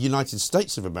into the United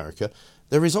States of America,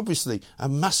 there is obviously a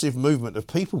massive movement of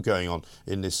people going on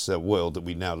in this world that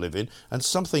we now live in, and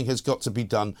something has got to be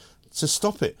done to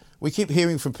stop it. We keep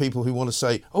hearing from people who want to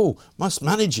say, must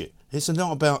manage it. It's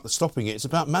not about stopping it, it's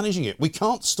about managing it. We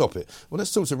can't stop it. Well,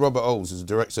 let's talk to Robert Oles, who's a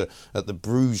director at the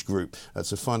Bruges Group,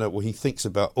 to find out what he thinks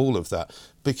about all of that,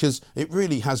 because it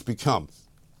really has become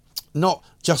not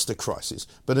just a crisis,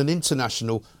 but an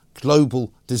international,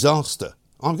 global disaster.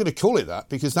 I'm going to call it that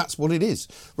because that's what it is.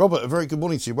 Robert, a very good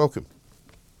morning to you. Welcome.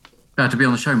 Glad to be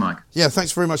on the show, Mike. Yeah,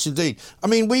 thanks very much indeed. I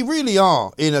mean, we really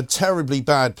are in a terribly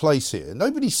bad place here.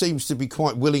 Nobody seems to be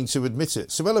quite willing to admit it.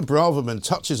 Suella Braverman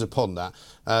touches upon that,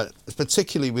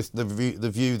 particularly with the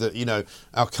view that, you know,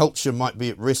 our culture might be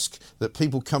at risk, that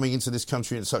people coming into this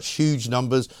country in such huge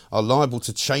numbers are liable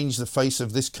to change the face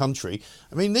of this country.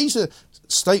 I mean, these are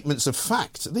statements of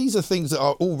fact. These are things that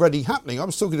are already happening. I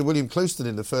was talking to William Clouston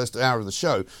in the first hour of the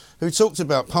show, who talked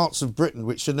about parts of Britain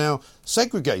which are now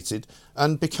segregated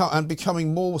and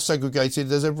becoming more segregated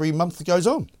as every month goes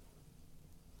on.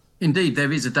 Indeed,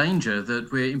 there is a danger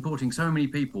that we're importing so many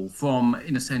people from,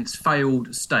 in a sense,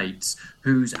 failed states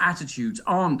whose attitudes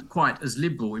aren't quite as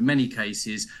liberal in many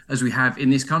cases as we have in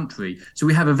this country. So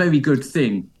we have a very good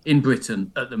thing in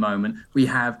Britain at the moment. We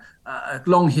have a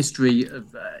long history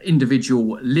of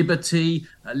individual liberty,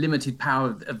 limited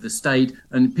power of the state,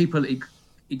 and people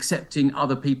accepting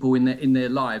other people in their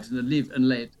lives, and a live and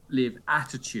let live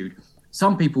attitude.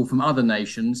 Some people from other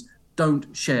nations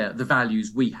don't share the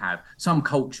values we have. Some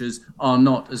cultures are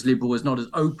not as liberal, not as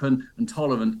open and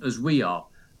tolerant as we are.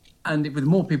 And with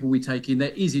more people we take in,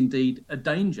 there is indeed a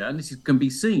danger, and this can be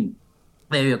seen.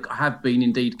 There have been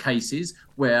indeed cases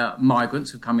where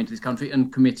migrants have come into this country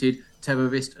and committed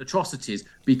terrorist atrocities,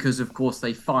 because, of course,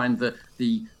 they find that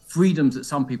the freedoms that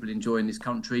some people enjoy in this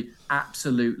country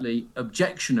absolutely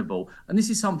objectionable. And this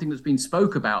is something that's been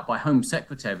spoke about by Home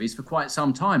Secretaries for quite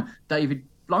some time. David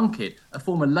Blunkett, a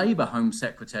former Labour Home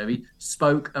Secretary,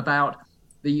 spoke about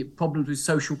the problems with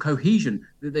social cohesion,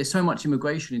 that there's so much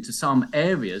immigration into some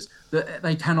areas that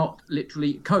they cannot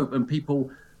literally cope, and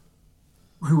people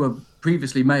who are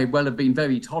previously may well have been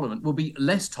very tolerant will be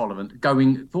less tolerant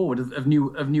going forward of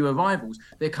new arrivals.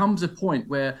 There comes a point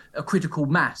where a critical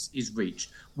mass is reached,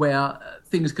 where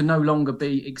things can no longer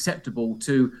be acceptable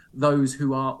to those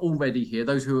who are already here,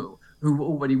 those who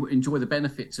already enjoy the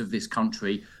benefits of this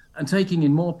country. And taking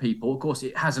in more people, of course,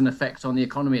 it has an effect on the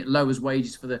economy. It lowers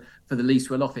wages for the least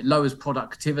well off. It lowers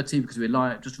productivity because we're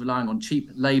just relying on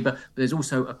cheap labour. But there's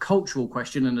also a cultural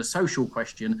question and a social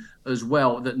question as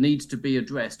well that needs to be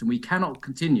addressed. And we cannot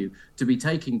continue to be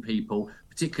taking people,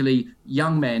 particularly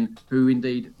young men, who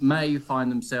indeed may find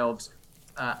themselves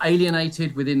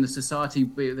alienated within the society,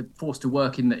 they're forced to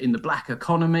work in the black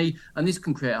economy, and this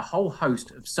can create a whole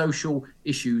host of social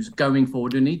issues going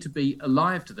forward. We need to be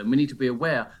alive to them. We need to be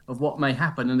aware of what may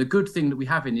happen. And the good thing that we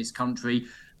have in this country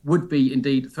would be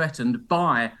indeed threatened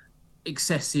by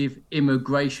excessive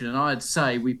immigration. And I'd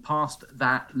say we passed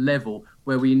that level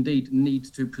where we indeed need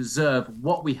to preserve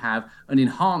what we have and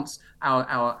enhance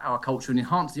our culture and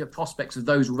enhance the prospects of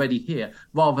those already here,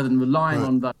 rather than relying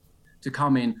on those to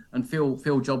come in and fill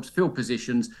jobs, fill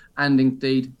positions, and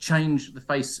indeed change the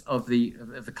face of the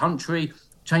country,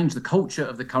 change the culture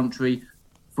of the country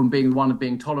from being one of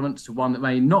being tolerant to one that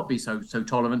may not be so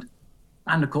tolerant.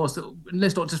 And of course,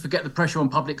 let's not just forget the pressure on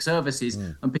public services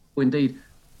and people indeed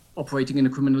operating in a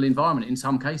criminal environment in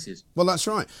some cases. Well, that's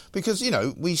right, because,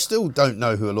 we still don't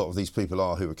know who a lot of these people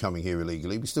are who are coming here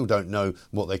illegally. We still don't know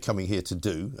what they're coming here to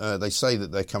do. They say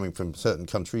that they're coming from certain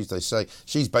countries. They say,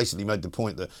 she's basically made the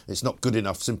point that it's not good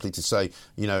enough simply to say,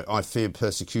 I fear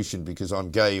persecution because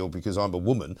I'm gay or because I'm a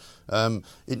woman.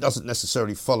 It doesn't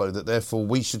necessarily follow that, therefore,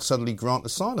 we should suddenly grant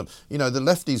asylum. The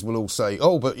lefties will all say,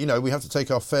 but, we have to take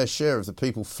our fair share of the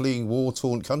people fleeing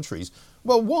war-torn countries.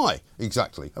 Well, why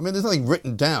exactly? I mean, there's nothing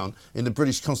written down in the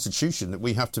British Constitution that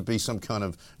we have to be some kind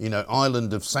of,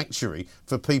 island of sanctuary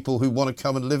for people who want to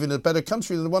come and live in a better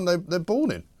country than the one they're born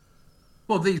in.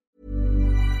 Well,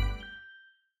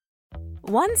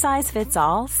 One size fits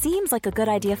all seems like a good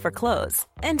idea for clothes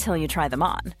until you try them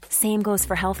on. Same goes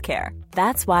for healthcare.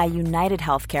 That's why United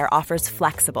Healthcare offers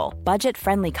flexible,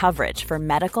 budget-friendly coverage for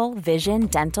medical, vision,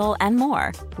 dental, and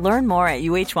more. Learn more at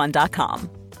uh1.com.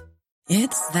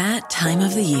 It's that time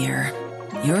of the year.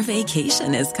 Your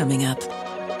vacation is coming up.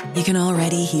 You can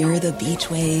already hear the beach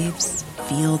waves,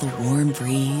 feel the warm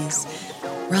breeze,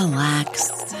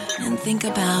 relax, and think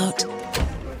about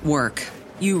work.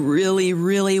 You really,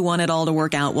 really want it all to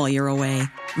work out while you're away.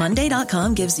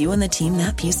 Monday.com gives you and the team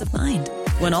that peace of mind.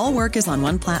 When all work is on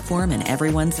one platform and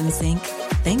everyone's in sync,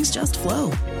 things just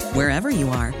flow. Wherever you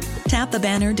are, tap the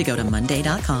banner to go to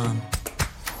Monday.com.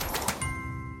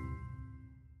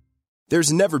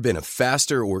 There's never been a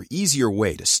faster or easier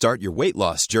way to start your weight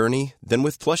loss journey than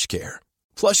with PlushCare.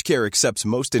 PlushCare accepts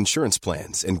most insurance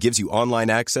plans and gives you online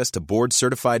access to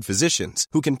board-certified physicians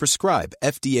who can prescribe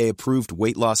FDA-approved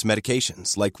weight loss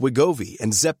medications like Wegovy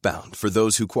and Zepbound for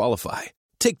those who qualify.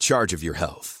 Take charge of your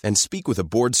health and speak with a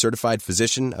board-certified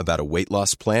physician about a weight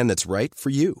loss plan that's right for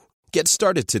you. Get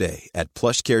started today at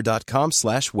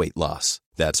plushcare.com/weight loss.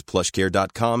 That's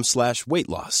plushcare.com/weight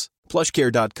loss.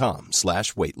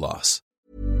 plushcare.com/weight loss.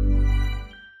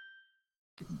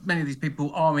 Many of these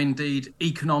people are indeed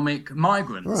economic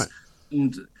migrants. Right.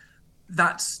 And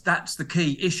that's the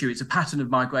key issue. It's a pattern of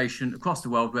migration across the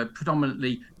world where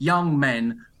predominantly young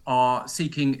men are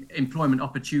seeking employment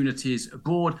opportunities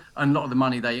abroad, and a lot of the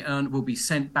money they earn will be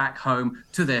sent back home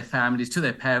to their families, to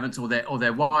their parents or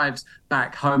their wives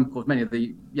back home. Of course, many of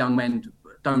the young men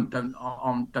don't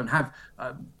have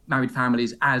married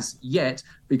families as yet,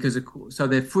 because so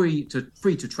they're free to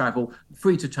travel,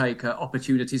 free to take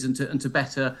opportunities and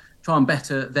to try and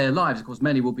better their lives. Of course,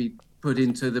 many will be put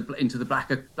into the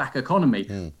black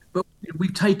economy, but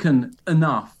we've taken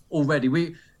enough already.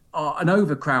 We are an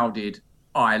overcrowded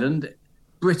island.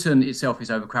 Britain itself is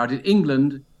overcrowded.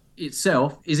 England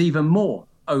itself is even more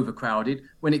overcrowded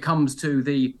when it comes to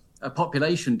the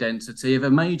population density of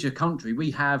a major country. We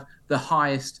have the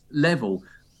highest level.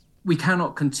 We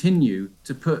cannot continue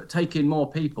to take in more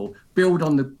people, build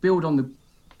on the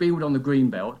green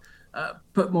belt,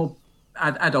 put more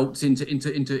adults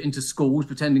into schools,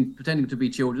 pretending to be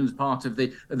children as part of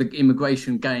the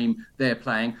immigration game they're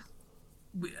playing.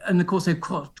 and of course, they've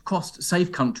crossed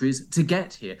safe countries to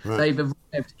get here. Right. They've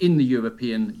arrived in the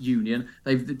European Union.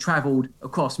 They've travelled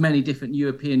across many different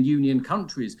European Union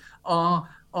countries.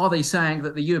 Are they saying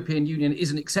that the European Union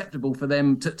isn't acceptable for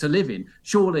them to live in?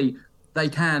 Surely they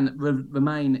can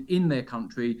remain in their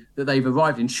country that they've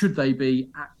arrived in, should they be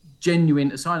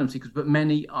genuine asylum seekers. But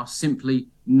many are simply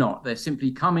not. They're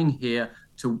simply coming here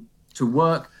to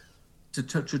work, to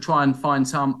try and find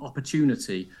some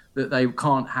opportunity that they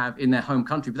can't have in their home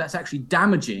country. But that's actually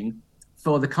damaging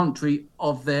for the country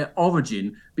of their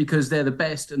origin, because they're the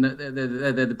best and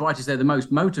they're the brightest, they're the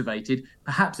most motivated.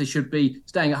 Perhaps they should be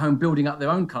staying at home, building up their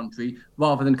own country,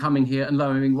 rather than coming here and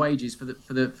lowering wages for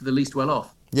the least well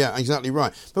off. Yeah, exactly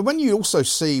right. But when you also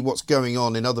see what's going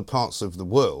on in other parts of the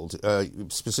world,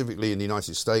 specifically in the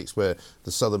United States, where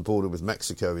the southern border with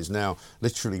Mexico is now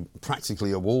literally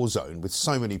practically a war zone, with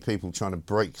so many people trying to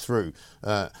break through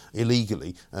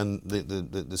illegally, and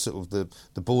the sort of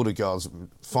the border guards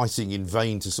fighting in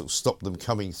vain to sort of stop them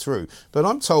coming through. But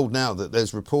I'm told now that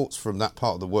there's reports from that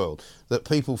part of the world that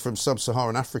people from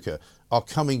sub-Saharan Africa are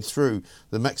coming through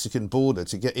the Mexican border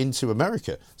to get into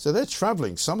America. So they're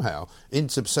travelling somehow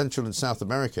into Central and South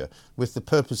America with the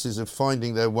purposes of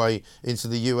finding their way into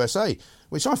the USA,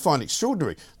 which I find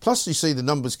extraordinary. Plus, you see the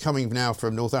numbers coming now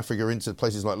from North Africa into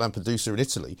places like Lampedusa in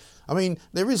Italy. I mean,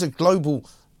 there is a global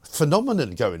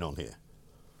phenomenon going on here.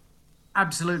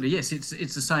 Absolutely, yes. It's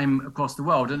the same across the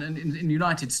world. And in the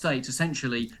United States,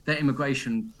 essentially, their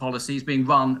immigration policy is being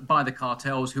run by the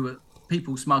cartels, who are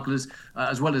people smugglers,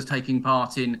 as well as taking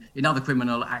part in other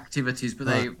criminal activities. But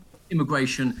illegal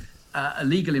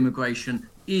immigration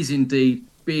is indeed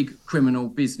big criminal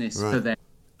business for them.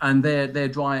 And they're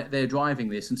driving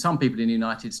this. And some people in the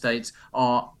United States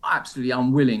are absolutely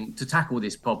unwilling to tackle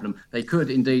this problem. They could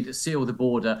indeed seal the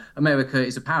border. America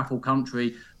is a powerful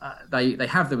country. They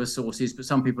have the resources, but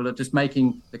some people are just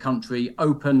making the country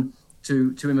open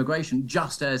to immigration,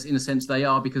 just as, in a sense, they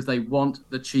are, because they want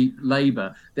the cheap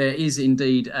labour. There is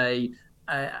indeed a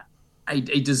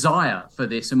desire for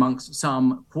this amongst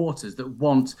some quarters that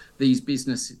want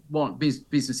businesses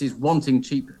wanting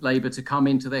cheap labour to come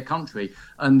into their country,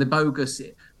 and the bogus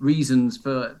reasons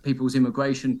for people's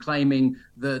immigration, claiming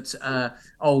that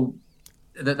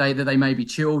that they may be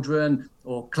children,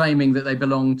 or claiming that they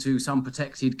belong to some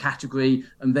protected category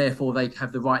and therefore they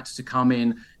have the right to come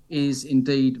in, is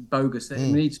indeed bogus.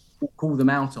 We need to call them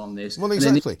out on this. Well,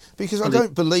 exactly, because I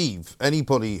don't believe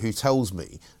anybody who tells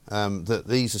me that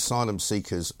these asylum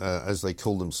seekers, as they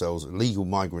call themselves, legal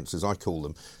migrants as I call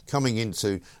them, coming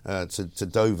into to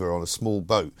Dover on a small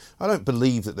boat, I don't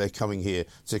believe that they're coming here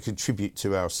to contribute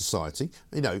to our society.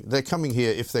 You know, they're coming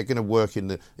here, if they're going to work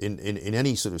in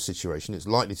any sort of situation, it's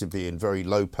likely to be in very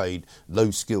low-paid,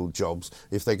 low-skilled jobs.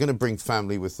 If they're going to bring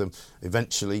family with them,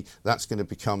 eventually that's going to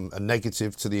become a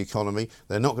negative to the economy.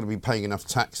 They're not going to be paying enough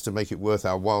tax to make it worth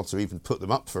our while to even put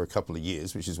them up for a couple of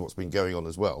years, which is what's been going on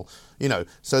as well. You know,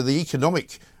 so the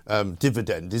economic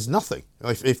dividend is nothing,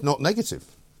 if not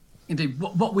negative. Indeed,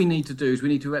 what we need to do is we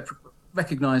need to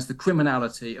recognise the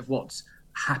criminality of what's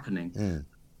happening.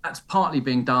 That's partly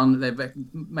being done. They're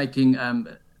making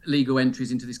legal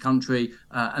entries into this country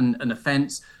an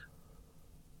offence.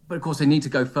 But of course, they need to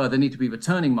go further. They need to be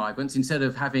returning migrants, instead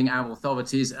of having our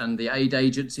authorities and the aid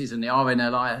agencies and the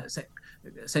RNLI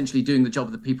essentially doing the job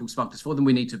of the people smugglers for them.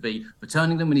 We need to be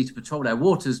returning them. We need to patrol our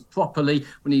waters properly.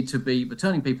 We need to be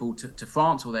returning people to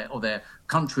France or their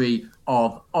country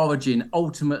of origin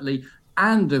ultimately.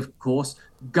 And of course,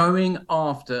 going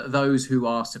after those who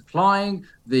are supplying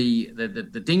the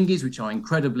dinghies, which are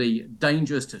incredibly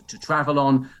dangerous to travel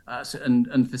on,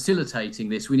 and facilitating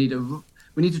this. We need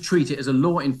to treat it as a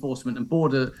law enforcement and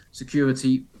border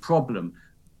security problem.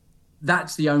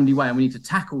 That's the only way, and we need to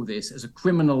tackle this as a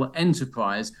criminal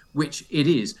enterprise, which it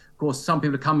is. Of course, some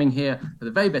people are coming here for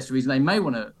the very best reason. They may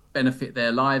want to benefit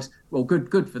their lives. Well,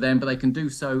 good for them, but they can do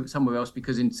so somewhere else,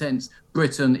 because in a sense,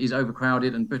 Britain is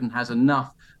overcrowded and Britain has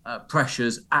enough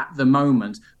pressures at the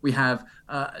moment. We have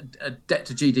a debt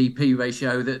to GDP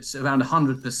ratio that's around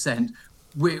 100%.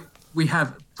 We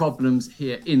have problems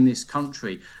here in this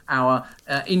country. Our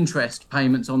interest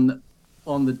payments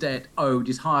on the debt owed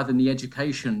is higher than the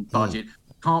education budget.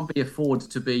 Can't be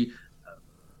afforded to be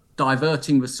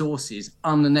diverting resources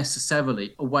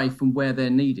unnecessarily away from where they're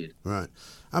needed. Right.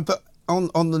 But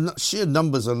on the sheer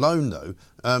numbers alone, though,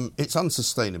 it's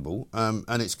unsustainable,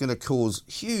 and it's going to cause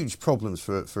huge problems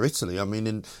for Italy. I mean,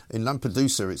 in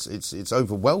Lampedusa, it's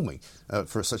overwhelming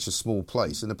for such a small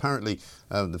place. And apparently,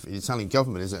 the Italian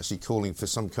government is actually calling for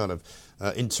some kind of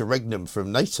interregnum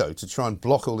from NATO to try and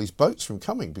block all these boats from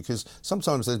coming, because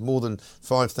sometimes there's more than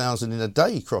 5,000 in a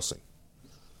day crossing.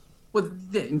 Well,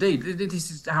 yeah, indeed.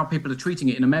 This is how people are treating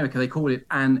it in America. They call it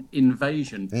an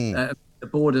invasion. A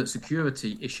border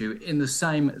security issue in the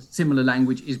similar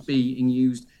language is being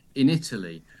used in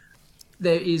Italy.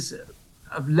 There is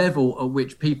a level at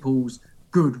which people's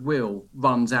goodwill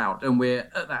runs out, and we're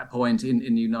at that point in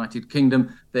the United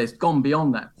Kingdom. There's gone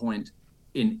beyond that point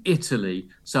in Italy,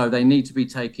 so they need to be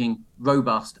taking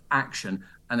robust action,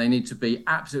 and they need to be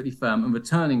absolutely firm and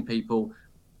returning people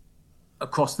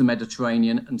across the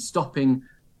Mediterranean and stopping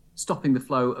the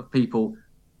flow of people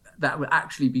that would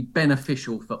actually be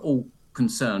beneficial for all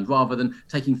concerned, rather than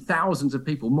taking thousands of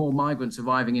people, more migrants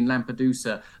arriving in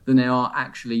Lampedusa than there are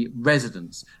actually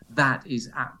residents. That is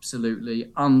absolutely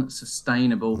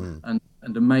unsustainable and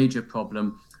a major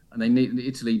problem. And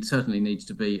Italy certainly needs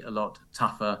to be a lot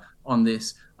tougher on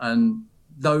this. And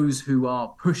those who are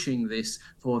pushing this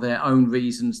for their own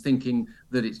reasons, thinking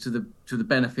that it's to the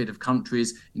benefit of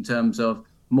countries in terms of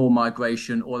more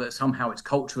migration, or that somehow it's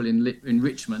cultural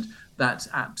enrichment, that's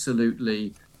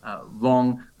absolutely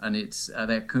wrong, and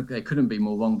they couldn't be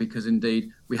more wrong, because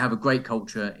indeed we have a great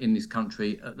culture in this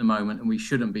country at the moment, and we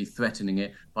shouldn't be threatening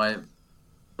it by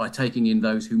taking in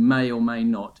those who may or may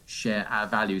not share our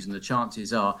values. And the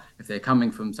chances are, if they're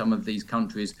coming from some of these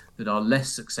countries that are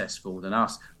less successful than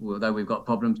us, although we've got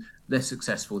problems, less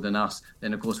successful than us,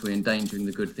 then of course we're endangering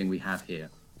the good thing we have here.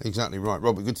 Exactly right.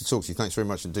 Robert, good to talk to you. Thanks very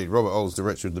much indeed. Robert Oles,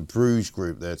 director of the Bruges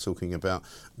Group, there, talking about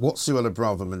what Suella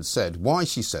Braverman said, why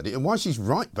she said it, and why she's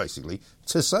right, basically,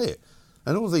 to say it.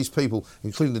 And all of these people,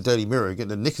 including the Daily Mirror, getting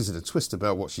the knickers in a twist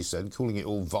about what she said, calling it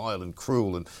all vile and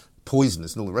cruel and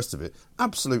poisonous and all the rest of it.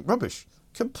 Absolute rubbish.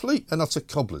 Complete and utter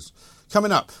cobblers.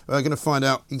 Coming up, we're going to find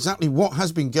out exactly what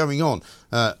has been going on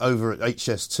over at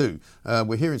HS2.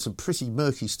 We're hearing some pretty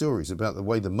murky stories about the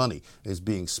way the money is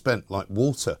being spent like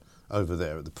water over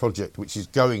there at the project, which is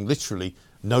going literally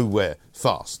nowhere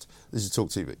fast. This is Talk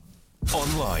TV.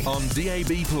 Online, on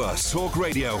DAB+, Talk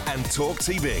Radio and Talk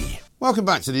TV. Welcome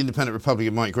back to the Independent Republic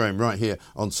of Mike Graham right here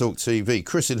on Talk TV.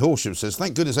 Chris in Horsham says,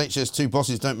 thank goodness HS2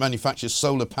 bosses don't manufacture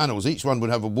solar panels. Each one would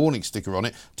have a warning sticker on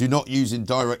it. Do not use in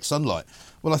direct sunlight.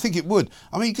 Well, I think it would.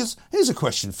 I mean, because here's a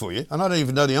question for you, and I don't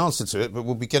even know the answer to it, but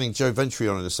we'll be getting Joe Ventry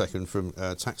on in a second from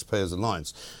Taxpayers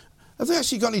Alliance. Have they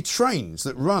actually got any trains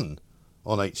that run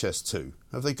on HS2?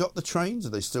 Have they got the trains? Are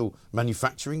they still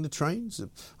manufacturing the trains?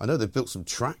 I know they've built some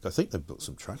track. I think they've built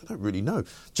some track. I don't really know.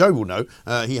 Joe will know.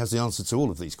 He has the answer to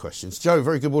all of these questions. Joe,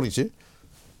 very good morning to you.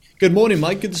 Good morning,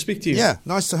 Mike. Good to speak to you. Yeah,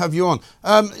 nice to have you on.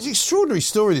 It's an extraordinary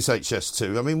story, this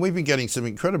HS2. I mean, we've been getting some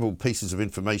incredible pieces of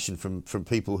information from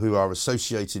people who are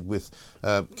associated with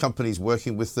companies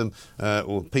working with them,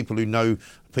 or people who know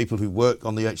people who work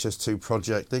on the HS2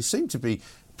 project. They seem to be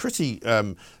pretty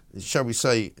shall we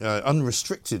say,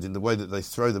 unrestricted in the way that they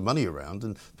throw the money around,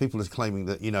 and people are claiming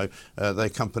that, their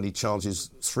company charges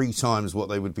 3 times what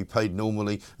they would be paid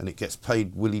normally, and it gets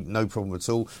paid no problem at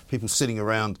all. People sitting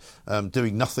around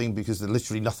doing nothing because there's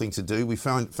literally nothing to do. We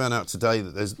found out today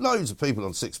that there's loads of people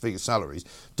on 6-figure salaries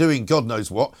doing God knows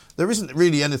what. There isn't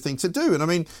really anything to do. And I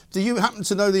mean, do you happen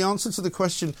to know the answer to the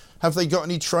question, have they got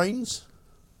any trains?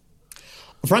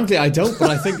 Frankly, I don't, but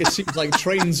I think it seems like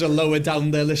trains are lower down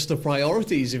their list of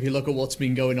priorities if you look at what's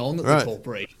been going on at the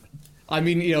corporation. I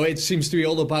mean, it seems to be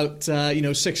all about,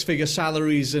 6-figure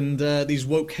salaries and these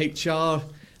woke HR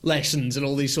lessons and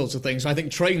all these sorts of things. I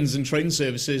think trains and train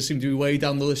services seem to be way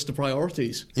down the list of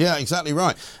priorities. Yeah, exactly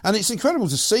right. And it's incredible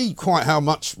to see quite how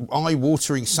much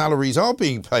eye-watering salaries are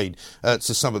being paid to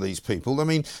some of these people. I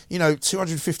mean,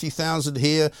 250,000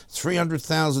 here,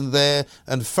 300,000 there,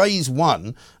 and phase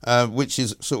 1, which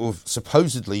is sort of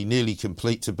supposedly nearly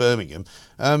complete to Birmingham,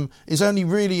 is only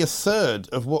really a third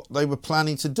of what they were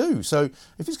planning to do. So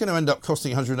if it's going to end up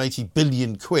costing 180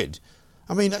 billion quid,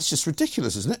 I mean, that's just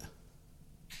ridiculous, isn't it?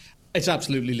 It's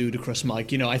absolutely ludicrous,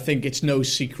 Mike. I think it's no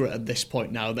secret at this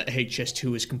point now that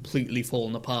HS2 has completely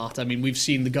fallen apart. I mean, we've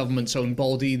seen the government's own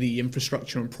body, the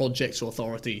Infrastructure and Projects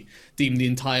Authority, deem the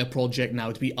entire project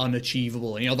now to be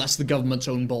unachievable. That's the government's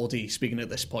own body speaking at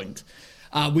this point.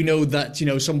 We know that,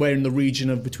 somewhere in the region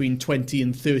of between 20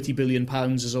 and 30 billion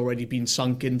pounds has already been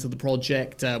sunk into the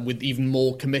project, with even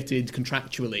more committed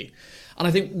contractually. And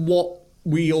I think what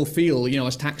we all feel,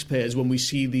 as taxpayers, when we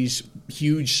see these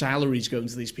huge salaries going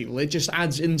to these people, it just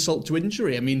adds insult to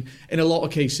injury. I mean, in a lot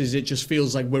of cases, it just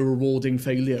feels like we're rewarding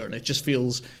failure, and it just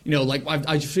feels, like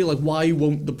I feel like, why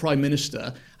won't the Prime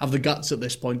Minister have the guts at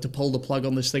this point to pull the plug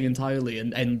on this thing entirely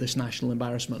and end this national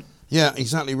embarrassment? Yeah,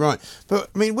 exactly right. But,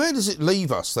 I mean, where does it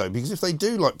leave us, though? Because if they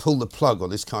do, pull the plug on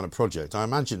this kind of project, I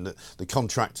imagine that the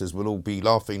contractors will all be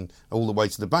laughing all the way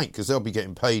to the bank because they'll be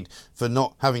getting paid for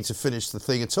not having to finish the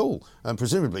thing at all. And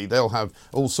presumably they'll have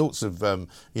all sorts of,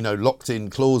 locked-in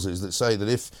clauses that say that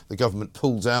if the government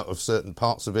pulls out of certain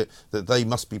parts of it, that they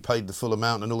must be paid the full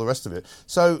amount and all the rest of it.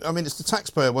 So, I mean, it's the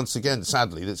taxpayer, once again,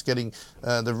 sadly, that's getting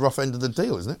the rough end of the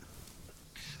deal, isn't it?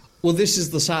 Well, this is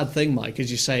the sad thing, Mike,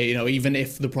 as you say, even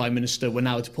if the Prime Minister were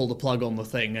now to pull the plug on the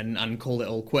thing and call it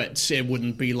all quits, it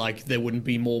wouldn't be like there wouldn't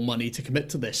be more money to commit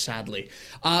to this, sadly.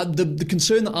 The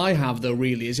concern that I have, though,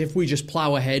 really, is if we just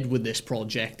plough ahead with this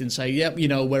project and say, yep,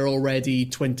 we're already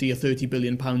 20 or 30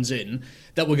 billion pounds in,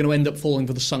 that we're going to end up falling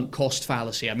for the sunk cost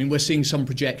fallacy. I mean, we're seeing some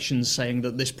projections saying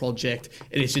that this project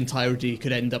in its entirety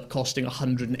could end up costing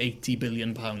 180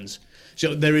 billion pounds.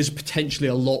 So there is potentially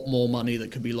a lot more money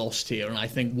that could be lost here, and I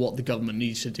think what the government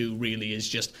needs to do really is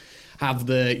just have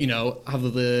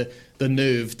the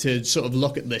nerve to sort of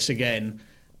look at this again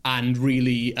and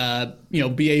really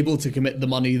be able to commit the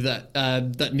money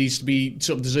that needs to be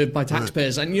sort of deserved by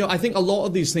taxpayers. Right. And I think a lot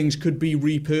of these things could be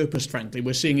repurposed. Frankly,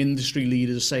 we're seeing industry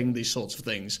leaders saying these sorts of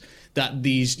things, that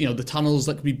these the tunnels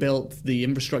that could be built, the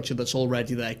infrastructure that's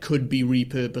already there could be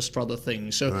repurposed for other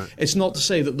things. So It's not to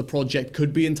say that the project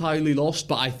could be entirely lost,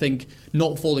 but I think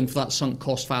not falling for that sunk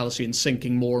cost fallacy and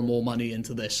sinking more and more money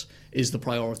into this is the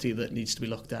priority that needs to be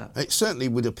looked at. It certainly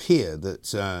would appear that,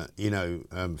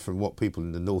 from what people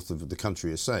in the north of the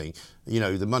country are saying,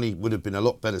 the money would have been a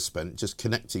lot better spent just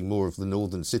connecting more of the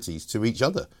northern cities to each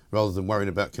other rather than worrying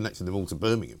about connecting them all to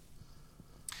Birmingham.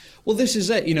 Well, this is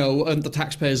it. The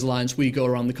Taxpayers Alliance, we go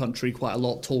around the country quite a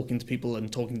lot talking to people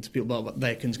about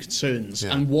their concerns.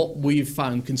 Yeah. And what we've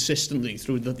found consistently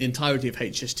through the entirety of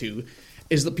HS2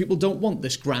 is that people don't want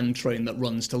this grand train that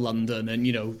runs to London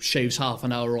and, shaves half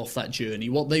an hour off that journey.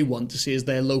 What they want to see is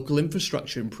their local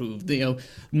infrastructure improved.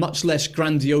 Much less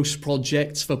grandiose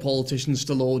projects for politicians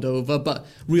to lord over, but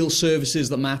real services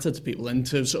that matter to people and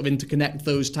to sort of interconnect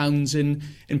those towns in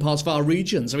parts of our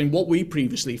regions. I mean, what we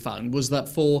previously found was that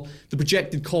for the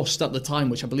projected cost at the time,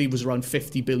 which I believe was around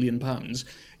 £50 billion,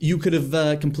 you could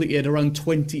have completed around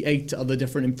 28 other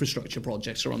different infrastructure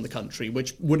projects around the country,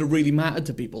 which would have really mattered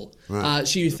to people. Right.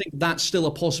 So you think that's still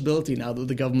a possibility now that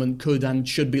the government could and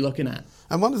should be looking at?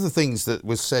 And one of the things that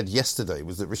was said yesterday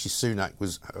was that Rishi Sunak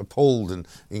was appalled and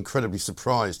incredibly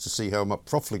surprised to see how much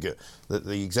profligate that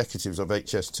the executives of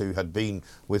HS2 had been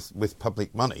with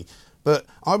public money. But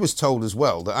I was told as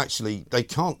well that actually they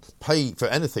can't pay for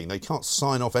anything, they can't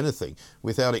sign off anything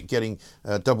without it getting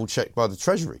double-checked by the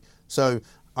Treasury. So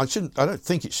I don't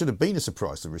think it should have been a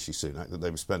surprise to Rishi Sunak that they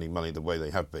were spending money the way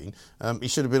they have been. He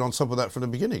should have been on top of that from the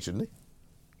beginning, shouldn't he?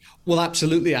 Well,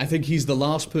 absolutely. I think he's the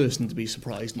last person to be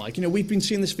surprised, Mike. We've been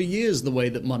seeing this for years, the way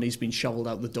that money's been shoveled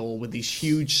out the door with these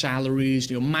huge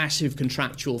salaries, massive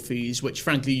contractual fees, which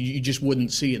frankly you just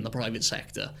wouldn't see in the private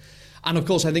sector. And of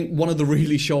course, I think one of the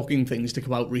really shocking things to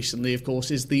come out recently, of course,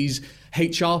 is these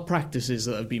HR practices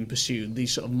that have been pursued,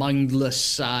 these sort of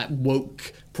mindless,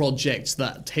 woke projects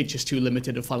that HS2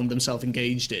 Limited have found themselves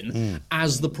engaged in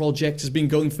as the project has been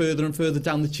going further and further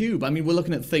down the tube. I mean, we're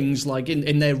looking at things like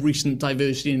in their recent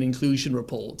diversity and inclusion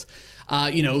report,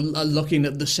 looking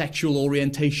at the sexual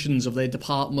orientations of their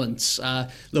departments,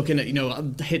 looking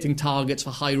at, hitting targets for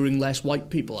hiring less white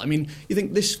people. I mean, you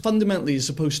think this fundamentally is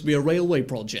supposed to be a railway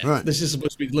project. Right. This is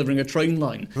supposed to be delivering a train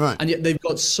line. Right. And yet they've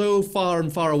got so far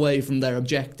and far away from their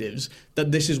objectives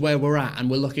that this is where we're at. And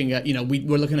we're looking at,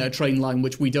 we're looking at a train line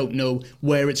which we don't know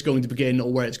where it's going to begin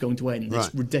or where it's going to end. Right.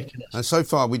 It's ridiculous. And so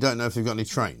far, we don't know if they've got any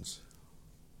trains.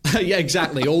 Yeah,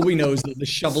 exactly. All we know is that the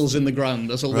shovel's in the ground.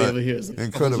 That's all we ever hear. Is the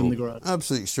Incredible. In the ground.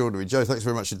 Absolutely extraordinary. Joe, thanks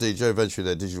very much indeed. Joe Ventry,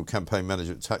 their digital campaign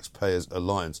manager at Taxpayers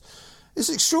Alliance. It's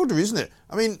extraordinary, isn't it?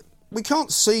 I mean, we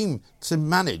can't seem to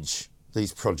manage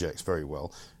these projects very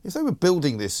well. If they were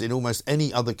building this in almost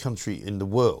any other country in the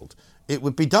world, it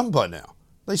would be done by now.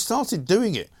 They started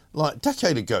doing it like a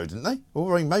decade ago, didn't they?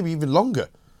 Or maybe even longer.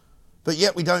 But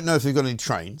yet we don't know if they've got any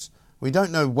trains. We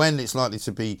don't know when it's likely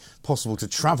to be possible to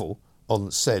travel on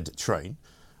said train.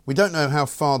 We don't know how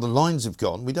far the lines have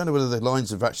gone. We don't know whether the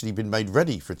lines have actually been made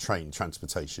ready for train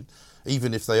transportation,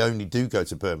 even if they only do go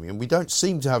to Birmingham. We don't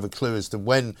seem to have a clue as to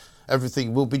when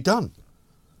everything will be done.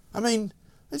 I mean,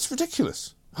 it's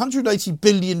ridiculous. £180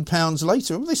 billion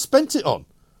later, what have they spent it on?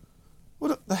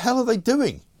 What the hell are they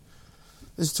doing?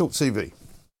 This is Talk TV.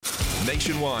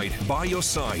 Nationwide, by your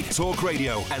side, Talk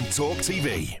Radio and Talk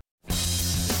TV.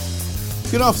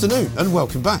 Good afternoon and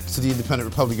welcome back to the Independent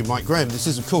Republic of Mike Graham. This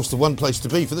is, of course, the one place to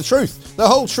be for the truth, the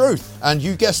whole truth, and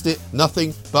you guessed it,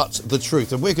 nothing but the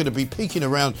truth. And we're going to be peeking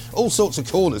around all sorts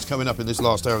of corners coming up in this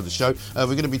last hour of the show. We're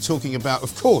going to be talking about,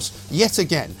 of course, yet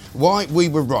again, why we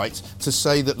were right to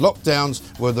say that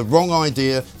lockdowns were the wrong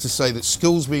idea, to say that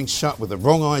schools being shut were the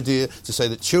wrong idea, to say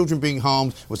that children being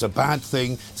harmed was a bad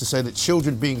thing, to say that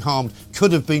children being harmed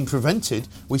could have been prevented.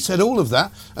 We said all of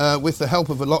that with the help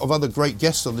of a lot of other great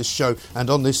guests on this show and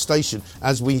on this station,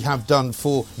 as we have done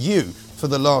for you for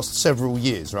the last several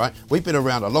years, right? We've been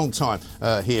around a long time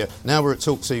here. Now we're at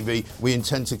Talk TV. We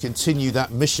intend to continue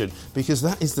that mission, because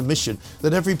that is the mission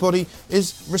that everybody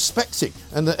is respecting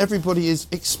and that everybody is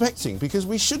expecting, because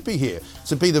we should be here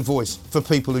to be the voice for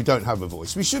people who don't have a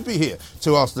voice. We should be here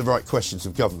to ask the right questions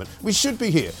of government. We should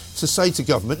be here to say to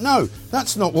government, no,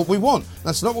 that's not what we want.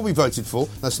 That's not what we voted for.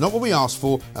 That's not what we asked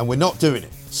for, and we're not doing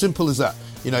it. Simple as that.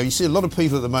 You know, you see a lot of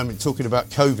people at the moment talking about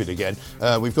COVID again.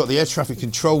 We've got the air traffic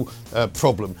control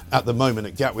problem at the moment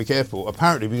at Gatwick Airport,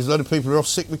 apparently because a lot of people are off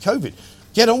sick with COVID.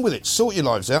 Get on with it. Sort your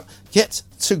lives out. Get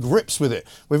to grips with it.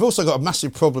 We've also got a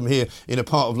massive problem here in a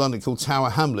part of London called Tower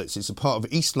Hamlets. It's a part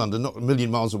of East London, not a million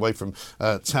miles away from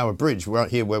Tower Bridge, right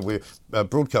here where we're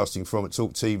broadcasting from at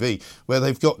Talk TV, where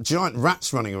they've got giant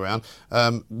rats running around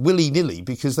willy-nilly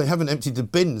because they haven't emptied the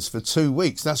bins for 2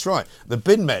 weeks. That's right. The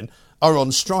bin men are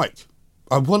on strike.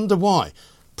 I wonder why.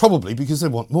 Probably because they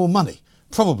want more money.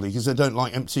 Probably because they don't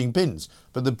like emptying bins.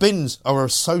 But the bins are a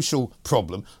social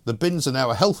problem. The bins are now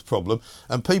a health problem.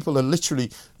 And people are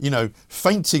literally,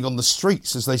 fainting on the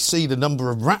streets as they see the number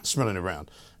of rats running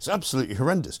around. It's absolutely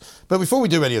horrendous. But before we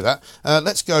do any of that,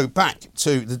 let's go back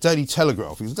to the Daily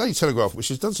Telegraph. Because the Daily Telegraph, which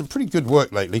has done some pretty good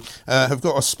work lately, have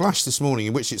got a splash this morning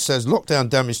in which it says lockdown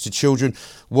damage to children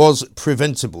was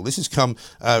preventable. This has come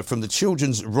from the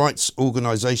Children's Rights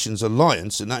Organisations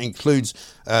Alliance, and that includes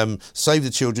Save the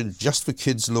Children, Just for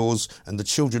Kids Laws and the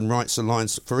Children's Rights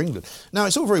Alliance for England. Now,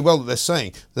 it's all very well that they're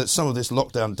saying that some of this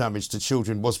lockdown damage to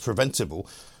children was preventable.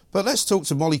 But let's talk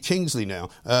to Molly Kingsley now,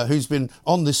 who's been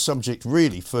on this subject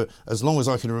really for as long as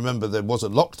I can remember there was a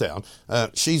lockdown.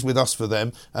 She's with Us for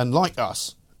Them, and like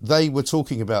us, they were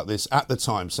talking about this at the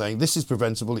time, saying this is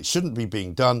preventable, it shouldn't be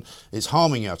being done, it's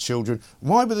harming our children.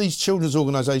 Why were these children's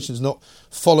organisations not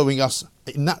following us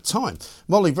in that time?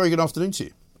 Molly, very good afternoon to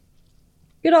you.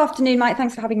 Good afternoon, Mike.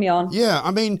 Thanks for having me on. Yeah,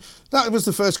 I mean, that was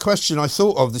the first question I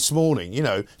thought of this morning.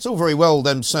 It's all very well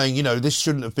them saying, this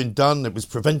shouldn't have been done, it was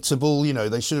preventable,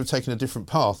 they should have taken a different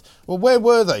path. Well, where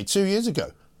were they 2 years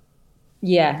ago?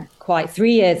 Yeah, quite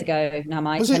 3 years ago now,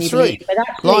 Mike. Was it 3?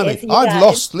 Blimey,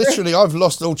 I've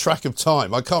lost all track of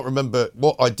time. I can't remember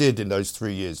what I did in those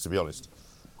 3 years, to be honest.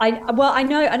 I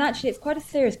know, and actually it's quite a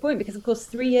serious point because, of course,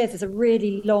 3 years is a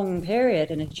really long period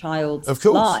in a child's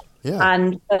life. Yeah.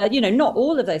 And, not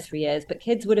all of those 3 years, but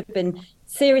kids would have been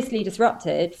seriously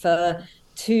disrupted for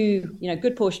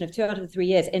good portion of 2 out of the 3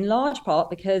 years, in large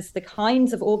part because the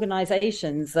kinds of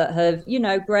organisations that have,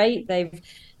 great,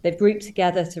 they've grouped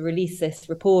together to release this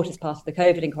report as part of the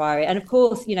COVID inquiry. And of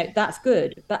course, that's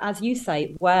good. But as you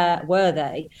say, where were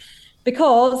they?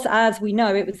 Because, as we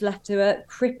know, it was left to a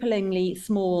cripplingly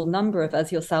small number of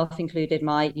us, yourself included,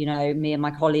 Mike, me and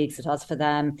my colleagues at Us for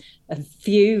Them,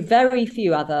 very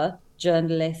few other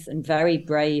journalists and very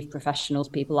brave professionals,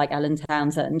 people like Ellen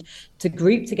Townsend, to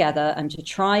group together and to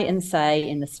try and say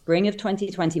in the spring of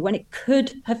 2020, when it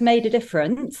could have made a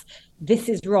difference, this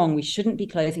is wrong. We shouldn't be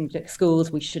closing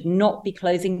schools. We should not be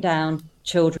closing down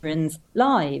children's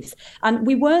lives. And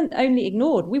we weren't only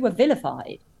ignored, we were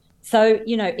vilified. So,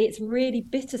 it's really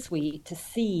bittersweet to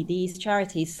see these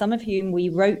charities, some of whom we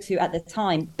wrote to at the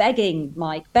time, begging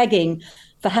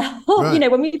for help.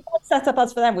 Right. When we set up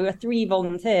Us for Them, we were 3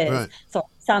 volunteers. Right. So I'm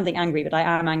sounding angry, but I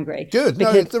am angry. Good.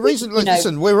 No, the reason,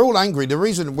 listen, we're all angry. The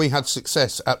reason we had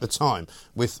success at the time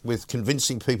with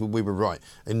convincing people we were right,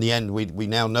 in the end, we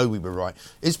now know we were right,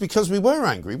 is because we were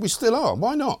angry. We still are.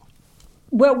 Why not?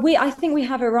 Well, I think we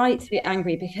have a right to be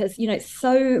angry because,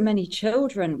 so many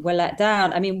children were let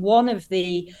down. I mean, one of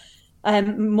the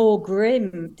more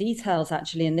grim details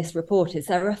actually in this report is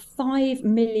there are 5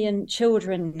 million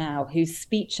children now whose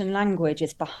speech and language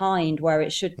is behind where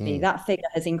it should be. That figure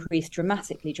has increased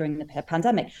dramatically during the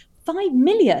pandemic. 5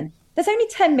 million. There's only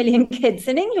 10 million kids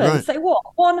in England. Right. So what?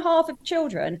 One half of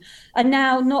children are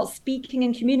now not speaking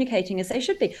and communicating as they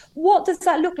should be. What does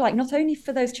that look like, not only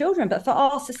for those children, but for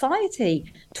our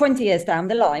society 20 years down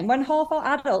the line, when half our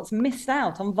adults missed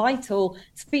out on vital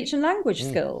speech and language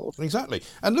skills? Exactly.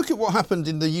 And look at what happened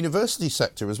in the university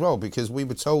sector as well, because we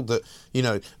were told that, you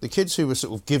know, the kids who were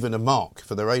sort of given a mark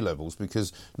for their A-levels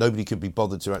because nobody could be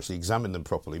bothered to actually examine them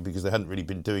properly because they hadn't really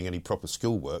been doing any proper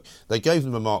schoolwork, they gave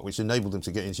them a mark which enabled them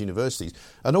to get into universities.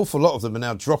 An awful lot of them are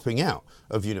now dropping out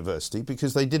of university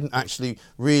because they didn't actually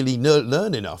really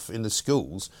learn enough in the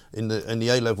schools, in the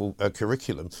A-level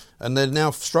curriculum, and they're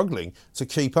now struggling to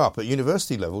keep up at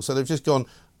university level. So they've just gone,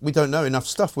 we don't know enough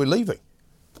stuff, we're leaving.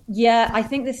 Yeah, I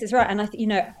think this is right. And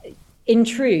in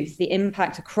truth, the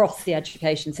impact across the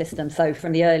education system, so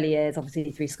from the early years,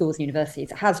 obviously through schools and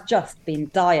universities, has just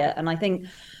been dire. And I think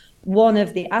one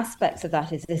of the aspects of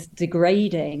that is this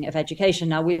degrading of education.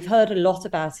 Now, we've heard a lot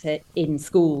about it in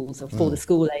schools or for the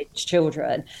school-age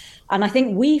children. And I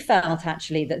think we felt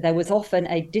actually that there was often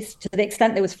to the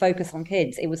extent there was focus on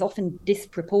kids, it was often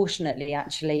disproportionately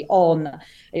actually on,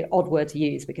 odd word to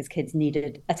use because kids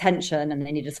needed attention and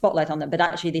they needed a spotlight on them. But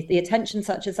actually the attention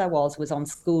such as there was on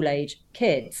school-age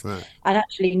kids. Right. And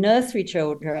actually nursery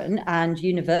children and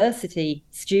university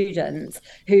students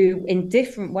who in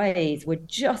different ways were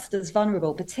just as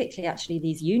vulnerable, particularly actually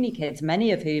these uni kids,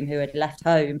 many of whom who had left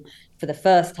home for the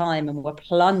first time and were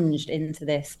plunged into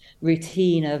this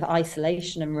routine of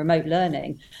isolation and remote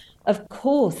learning. Of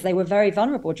course, they were very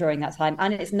vulnerable during that time.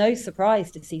 And it's no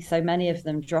surprise to see so many of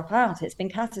them drop out. It's been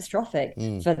catastrophic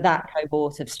for that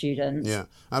cohort of students. Yeah,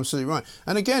 absolutely right.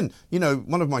 And again, you know,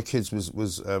 one of my kids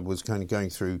was kind of going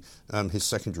through his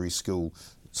secondary school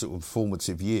sort of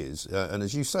formative years. And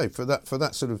as you say, for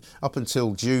that sort of up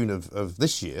until June of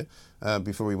this year,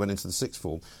 before we went into the sixth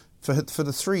form, for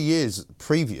the 3 years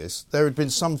previous, there had been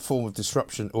some form of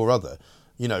disruption or other,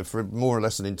 you know, for more or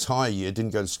less an entire year,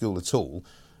 didn't go to school at all.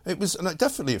 And it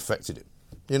definitely affected him,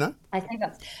 you know? I think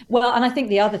and I think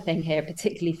the other thing here,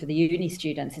 particularly for the uni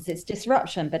students, is it's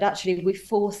disruption, but actually we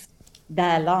forced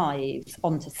their lives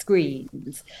onto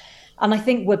screens. And I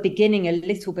think we're beginning a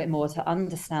little bit more to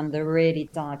understand the really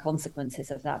dire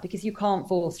consequences of that, because you can't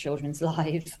force children's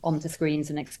lives onto screens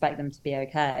and expect them to be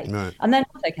okay. Right. And they're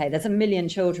not okay. There's 1 million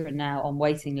children now on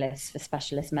waiting lists for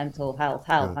specialist mental health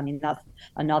help. Yeah. I mean, that's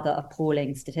another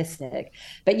appalling statistic.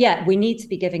 But yeah, we need to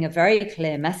be giving a very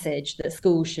clear message that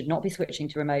schools should not be switching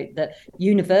to remote, that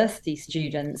university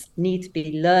students need to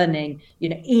be learning, you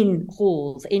know, in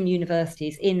halls, in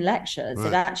universities, in lectures. Right.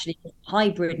 That actually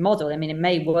hybrid model, I mean, it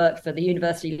may work for the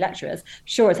university lecturers,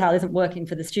 sure as hell isn't working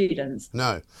for the students.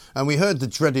 No. And we heard the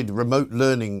dreaded remote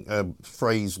learning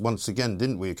phrase once again,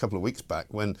 didn't we, a couple of weeks back,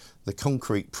 when the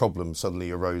concrete problem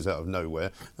suddenly arose out of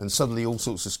nowhere and suddenly all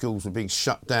sorts of schools were being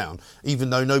shut down, even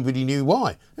though nobody knew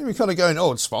why. And we kind of going,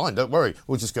 oh, it's fine, don't worry,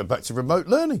 we'll just go back to remote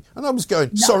learning. And I was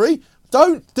going, sorry,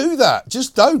 don't do that,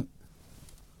 just don't.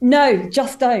 No,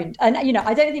 just don't. And, you know,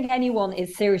 I don't think anyone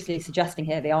is seriously suggesting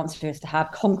here the answer is to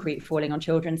have concrete falling on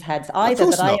children's heads either.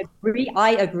 But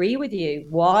I agree with you.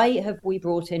 Why have we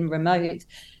brought in remote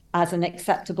as an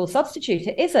acceptable substitute?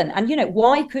 It isn't. And, you know,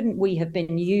 why couldn't we have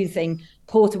been using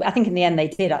portable? I think in the end they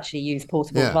did actually use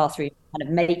portable classroom kind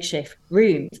of makeshift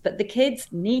rooms. But the kids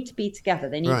need to be together.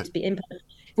 They need to be in person.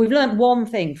 If we've learned one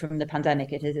thing from the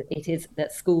pandemic, it is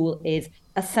that school is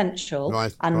essential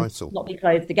and not be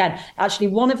closed again. Actually,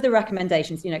 one of the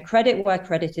recommendations, you know, credit where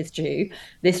credit is due,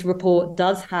 this report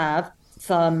does have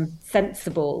some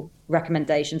sensible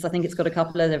recommendations. I think it's got a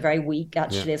couple that are very weak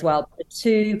actually as well. The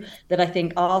two that I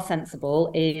think are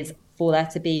sensible is for there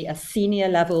to be a senior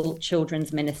level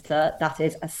children's minister. That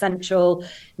is essential.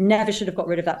 Never should have got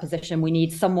rid of that position. We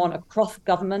need someone across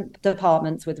government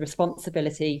departments with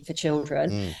responsibility for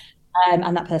children.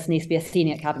 And that person needs to be a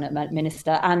senior cabinet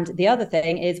minister. And the other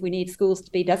thing is we need schools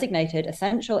to be designated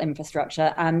essential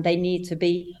infrastructure, and they need to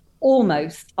be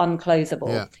almost unclosable.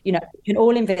 Yeah. You know, you can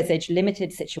all envisage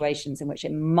limited situations in which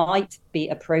it might be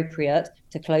appropriate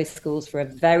to close schools for a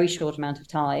very short amount of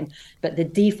time, but the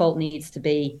default needs to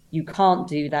be you can't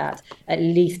do that, at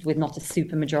least with not a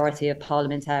supermajority of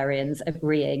parliamentarians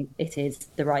agreeing it is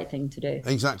the right thing to do.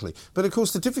 Exactly. But of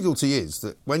course the difficulty is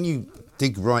that when you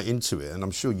dig right into it, and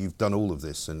I'm sure you've done all of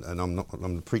this, and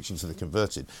I'm preaching to the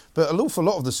converted, but an awful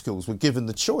lot of the schools were given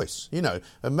the choice, you know,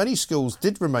 and many schools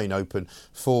did remain open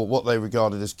for what they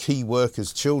regarded as key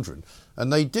workers' children,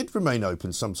 and they did remain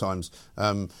open sometimes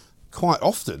quite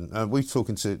often, we're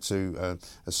talking to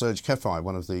Serge Kefai,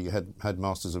 one of the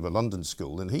headmasters of a London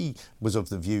school, and he was of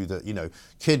the view that,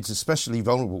 kids, especially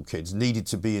vulnerable kids, needed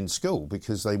to be in school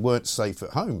because they weren't safe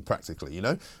at home, practically,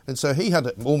 And so he had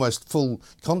an almost full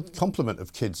complement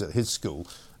of kids at his school,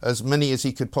 as many as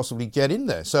he could possibly get in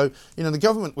there. So, the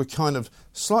government were kind of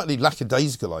slightly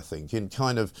lackadaisical, I think, in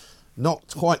kind of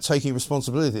not quite taking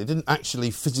responsibility. They didn't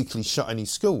actually physically shut any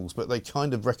schools, but they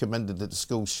kind of recommended that the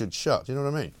schools should shut. Do you know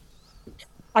what I mean?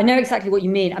 I know exactly what you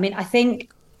mean. I mean, I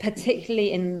think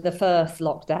particularly in the first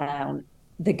lockdown,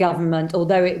 the government,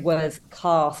 although it was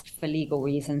cast for legal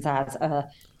reasons as a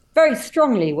very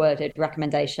strongly worded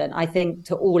recommendation, I think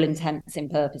to all intents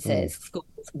and purposes, schools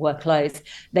were closed.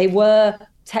 They were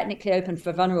technically open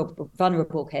for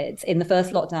vulnerable kids. In the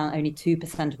first lockdown, only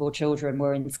 2% of all children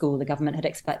were in school. The government had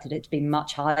expected it to be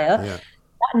much higher. Yeah.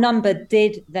 That number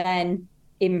did then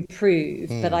improve,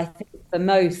 but I think for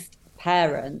most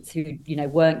parents who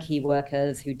weren't key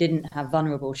workers, who didn't have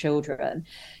vulnerable children,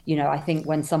 I think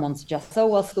when someone suggests,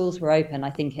 schools were open, I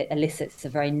think it elicits a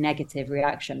very negative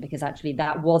reaction, because actually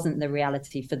that wasn't the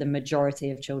reality for the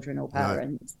majority of children or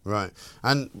parents. Right.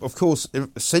 And of course,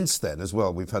 since then as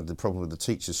well, we've had the problem with the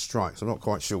teachers' strikes. I'm not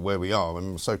quite sure where we are.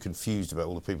 I'm so confused about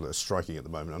all the people that are striking at the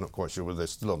moment. I'm not quite sure whether they're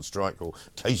still on strike or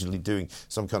occasionally doing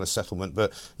some kind of settlement.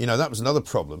 But, that was another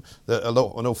problem, that an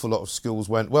awful lot of schools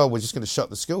went, well, we're just going to shut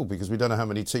the school because we don't know how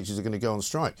many teachers are going to go on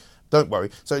strike. Don't worry.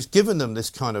 So it's given them this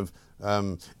kind of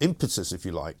impetus, if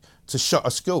you like, to shut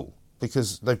a school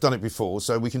because they've done it before,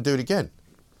 so we can do it again.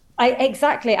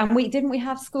 Exactly. And we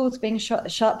have schools being shut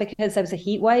because there was a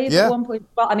heat wave at one point.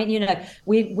 But I mean,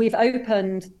 we've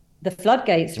opened the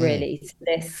floodgates really to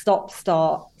this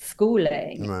stop-start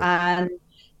schooling. Right. And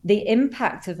the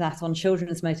impact of that on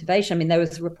children's motivation. I mean, there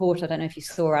was a report, I don't know if you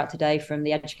saw out today, from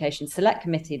the Education Select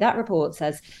Committee. That report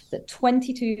says that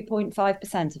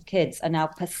 22.5% of kids are now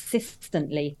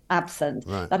persistently absent.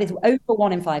 Right. That is over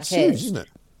 1 in 5 kids. Huge, isn't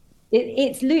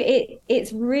it?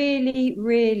 It's really,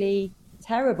 really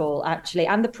terrible, actually.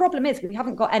 And the problem is we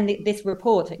haven't got, and this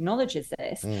report acknowledges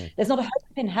this, there's not a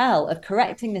hope in hell of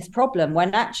correcting this problem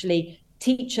when actually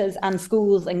teachers and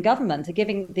schools and government are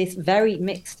giving this very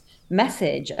mixed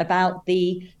message about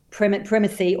the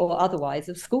primacy or otherwise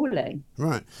of schooling.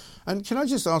 Right. And can I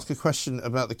just ask a question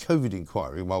about the COVID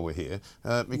inquiry while we're here?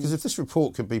 Because if this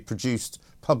report could be produced,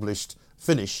 published,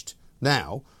 finished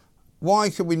now, why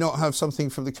could we not have something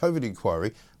from the COVID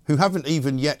inquiry, who haven't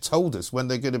even yet told us when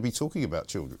they're going to be talking about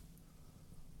children?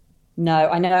 No,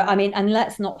 I know. I mean, and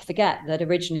let's not forget that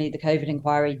originally the COVID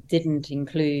inquiry didn't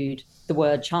include the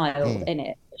word child in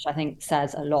it, which I think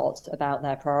says a lot about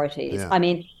their priorities. Yeah. I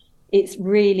mean, it's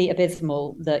really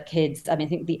abysmal that kids, I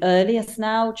think the earliest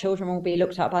now children will be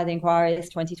looked at by the inquiry is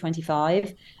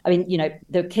 2025. I mean,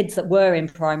 the kids that were in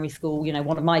primary school,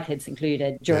 one of my kids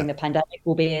included during the pandemic,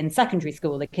 will be in secondary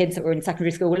school. The kids that were in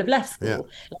secondary school will have left school.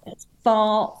 Yeah. It's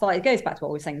far, it goes back to what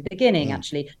we were saying at the beginning,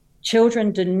 actually.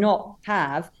 Children do not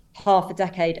have half a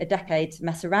decade to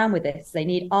mess around with this. They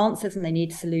need answers and they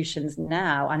need solutions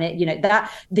now. And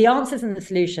that the answers and the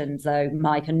solutions, though,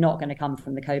 Mike, are not going to come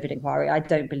from the COVID inquiry. I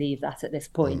don't believe that at this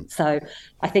point. So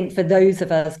I think for those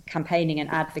of us campaigning and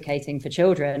advocating for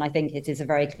children, I think it is a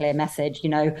very clear message,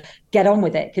 get on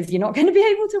with it, because you're not going to be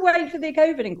able to wait for the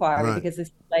COVID inquiry because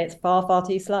it's far, far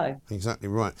too slow. Exactly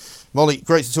right. Molly,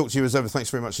 great to talk to you as ever. Thanks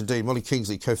very much indeed. Molly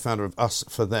Kingsley, co-founder of Us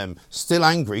For Them. Still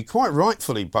angry, quite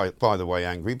rightfully, by the way,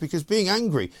 angry, because being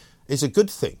angry is a good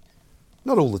thing.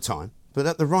 Not all the time, but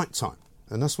at the right time.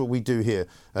 And that's what we do here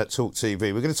at Talk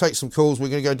TV. We're going to take some calls. We're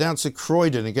going to go down to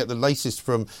Croydon and get the latest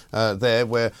from there,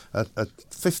 where a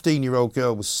 15-year-old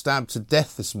girl was stabbed to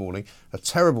death this morning. A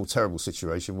terrible, terrible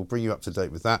situation. We'll bring you up to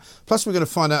date with that. Plus, we're going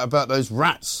to find out about those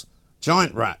rats,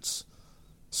 giant rats,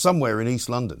 somewhere in East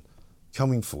London,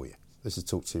 coming for you. This is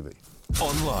Talk TV.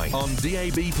 Online, on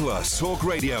DAB+, Talk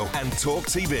Radio and Talk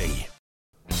TV.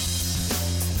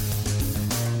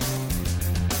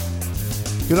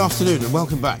 Good afternoon and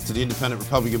welcome back to the Independent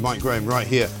Republic of Mike Graham right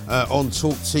here on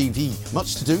Talk TV.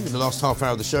 Much to do in the last half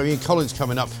hour of the show. Ian Collins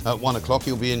coming up at 1 o'clock.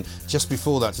 He'll be in just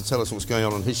before that to tell us what's going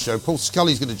on his show. Paul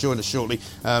Scully's going to join us shortly,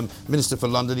 Minister for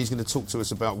London. He's going to talk to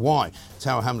us about why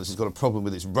Tower Hamlets has got a problem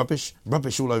with its rubbish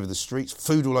all over the streets,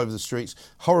 food all over the streets,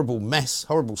 horrible mess,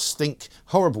 horrible stink,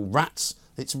 horrible rats.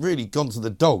 It's really gone to the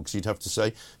dogs, you'd have to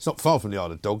say. It's not far from the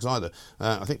Isle of Dogs either.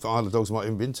 I think the Isle of Dogs might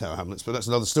even be in Tower Hamlets, but that's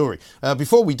another story.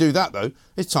 Before we do that, though,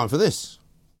 it's time for this.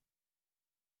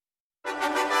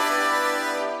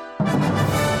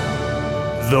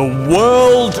 The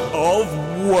world of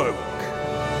woke.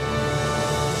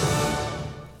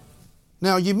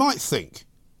 Now, you might think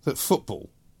that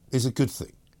football is a good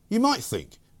thing. You might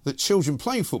think that children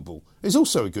playing football is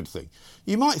also a good thing.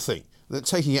 You might think that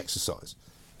taking exercise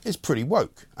is pretty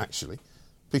woke, actually,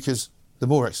 because the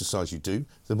more exercise you do,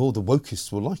 the more the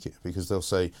wokeists will like it, because they'll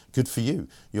say, good for you,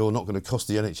 you're not going to cost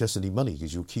the NHS any money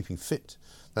because you're keeping fit.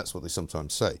 That's what they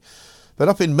sometimes say. But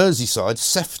up in Merseyside,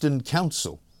 Sefton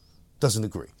Council doesn't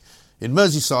agree. In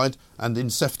Merseyside and in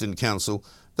Sefton Council,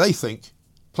 they think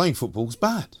playing football's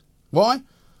bad. Why?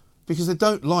 Because they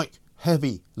don't like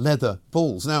heavy leather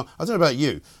balls. Now, I don't know about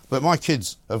you, but my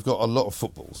kids have got a lot of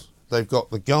footballs.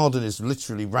 The garden is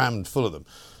literally rammed full of them.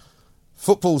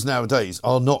 Footballs nowadays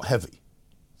are not heavy.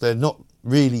 They're not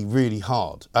really, really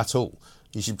hard at all.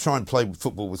 You should try and play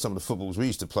football with some of the footballs we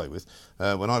used to play with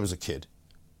when I was a kid.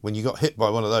 When you got hit by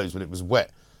one of those when it was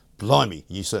wet, blimey,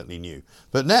 you certainly knew.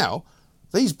 But now,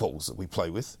 these balls that we play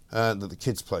with, that the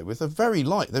kids play with, are very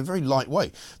light. They're very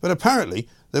lightweight. But apparently,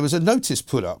 there was a notice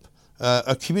put up,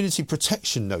 a community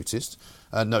protection notice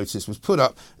was put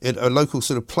up in a local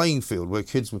sort of playing field where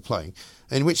kids were playing,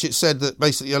 in which it said that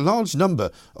basically a large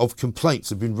number of complaints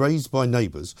have been raised by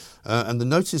neighbours, and the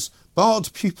notice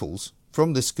barred pupils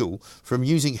from this school from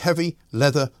using heavy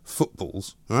leather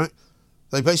footballs, right?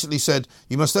 They basically said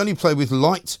you must only play with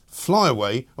light,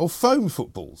 flyaway or foam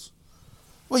footballs.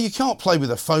 Well, you can't play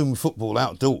with a foam football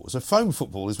outdoors. A foam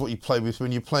football is what you play with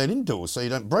when you're playing indoors so you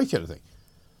don't break anything.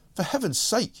 For heaven's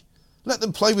sake, let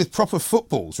them play with proper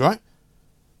footballs, right?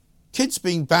 Kids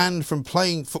being banned from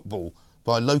playing football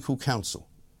by local council.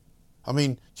 I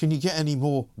mean, can you get any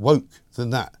more woke than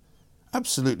that?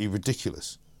 Absolutely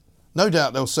ridiculous. No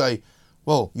doubt they'll say,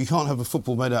 well, you can't have a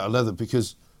football made out of leather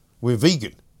because we're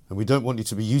vegan and we don't want you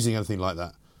to be using anything like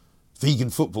that. Vegan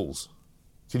footballs.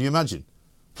 Can you imagine?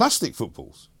 Plastic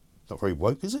footballs. Not very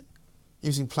woke, is it?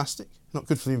 Using plastic. Not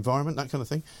good for the environment, that kind of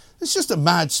thing. It's just a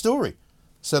mad story.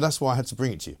 So that's why I had to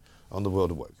bring it to you on The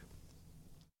World of Woke.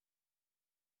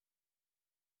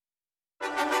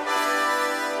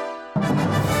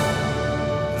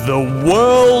 The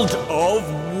World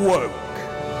of Woke.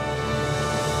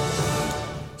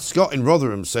 Scott in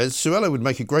Rotherham says, Suella would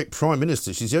make a great Prime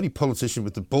Minister. She's the only politician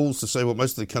with the balls to say what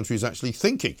most of the country is actually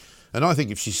thinking. And I think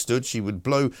if she stood, she would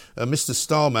blow Mr.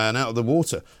 Starman out of the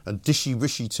water, and Dishy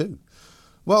Rishi too.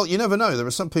 Well, you never know. There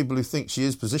are some people who think she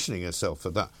is positioning herself for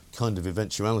that kind of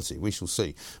eventuality. We shall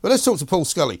see. But let's talk to Paul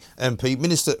Scully, MP,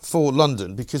 Minister for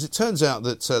London, because it turns out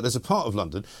that there's a part of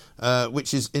London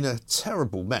which is in a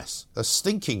terrible mess, a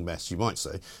stinking mess, you might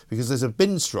say, because there's a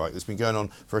bin strike that's been going on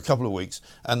for a couple of weeks,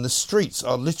 and the streets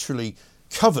are literally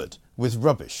covered with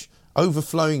rubbish.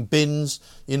 Overflowing bins,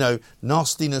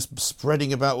 nastiness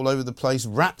spreading about all over the place,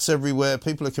 rats everywhere.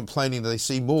 People are complaining that they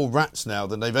see more rats now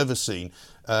than they've ever seen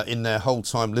in their whole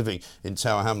time living in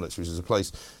Tower Hamlets, which is a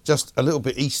place just a little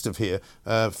bit east of here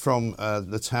from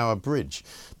the Tower Bridge.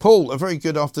 Paul, a very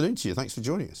good afternoon to you. Thanks for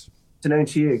joining us. Afternoon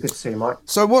to you. Good to see you, Mike.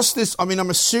 So what's this? I mean,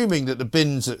 I'm assuming that the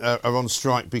bins are on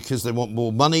strike because they want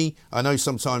more money. I know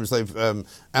sometimes they've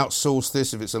outsourced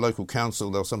this. If it's a local council,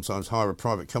 they'll sometimes hire a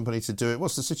private company to do it.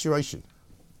 What's the situation?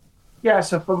 Yeah,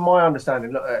 so from my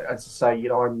understanding, look, as I say,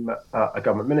 I'm a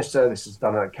government minister. This is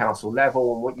done at a council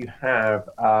level. And what you have,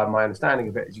 my understanding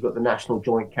of it, is you've got the National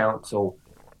Joint Council,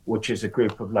 which is a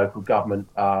group of local government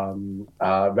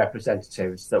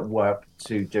representatives that work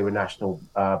to do a national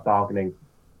bargaining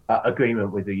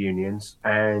agreement with the unions,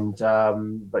 and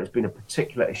but it's been a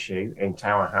particular issue in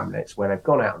Tower Hamlets where they've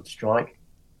gone out on strike,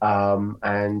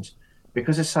 and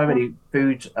because there's so many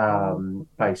food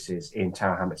places in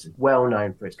Tower Hamlets, it's well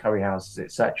known for its curry houses,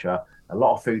 etc. A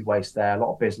lot of food waste there, a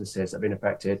lot of businesses have been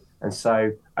affected, and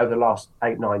so over the last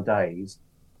 8-9 days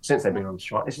since they've been on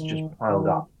strike, this has just piled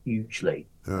up hugely.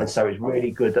 Yeah. And so it's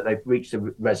really good that they've reached a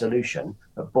resolution,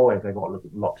 but boy, have they got a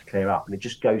lot to clear up, and it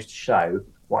just goes to show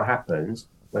what happens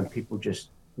when people just,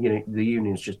 the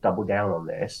unions just double down on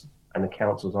this and the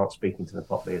councils aren't speaking to them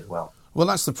properly as well. Well,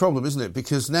 that's the problem, isn't it?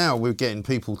 Because now we're getting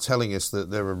people telling us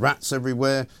that there are rats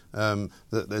everywhere, that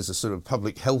there's a sort of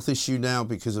public health issue now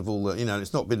because of all the,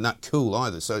 it's not been that cool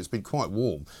either, so it's been quite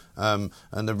warm. And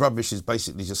the rubbish is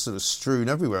basically just sort of strewn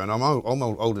everywhere. And I'm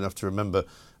old enough to remember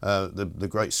the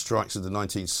great strikes of the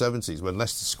 1970s when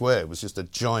Leicester Square was just a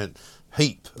giant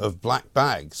heap of black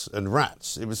bags and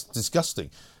rats. It was disgusting.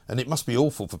 And it must be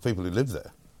awful for people who live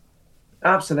there.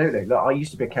 Absolutely. Look, I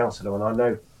used to be a councillor, and I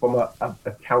know from a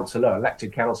councillor,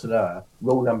 elected councillor,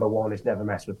 rule number one is never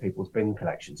mess with people's bin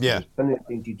collections. Yeah. It's one of the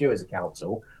things you do as a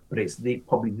council, but it's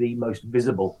probably the most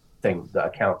visible thing that a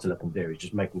councillor can do is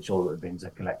just making sure that the bins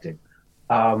are collected.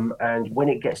 And when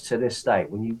it gets to this state,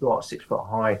 when you've got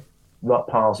 6-foot-high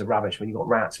piles of rubbish, when you've got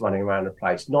rats running around the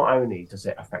place, not only does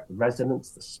it affect the residents,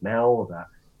 the smell, the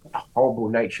horrible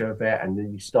nature of it, and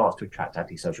then you start to attract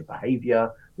antisocial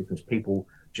behaviour because people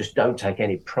just don't take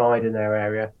any pride in their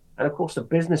area. And of course, the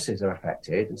businesses are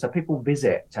affected. And so people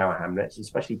visit Tower Hamlets,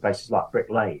 especially places like Brick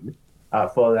Lane,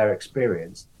 for their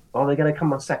experience. Are they going to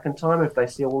come a second time if they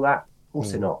see all that? Of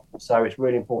course they're not. So it's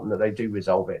really important that they do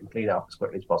resolve it and clean it up as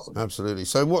quickly as possible. Absolutely.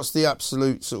 So what's the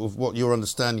absolute sort of what your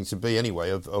understanding to be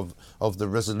anyway of the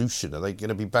resolution? Are they going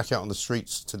to be back out on the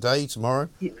streets today, tomorrow?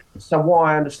 Yeah. So what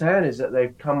I understand is that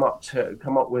they've come up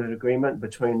with an agreement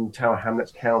between Tower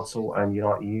Hamlets Council and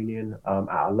United Union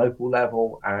at a local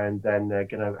level, and then they're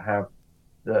going to have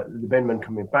the Binman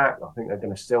coming back. I think they're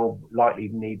going to still likely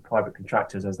need private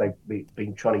contractors, as they've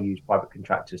been trying to use private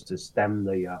contractors to stem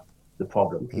the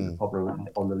problem, keep the problem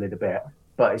on the lid a bit.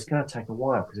 But it's going to take a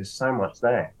while because there's so much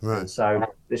there. Right. And so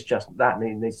that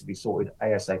needs to be sorted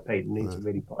ASAP. They need to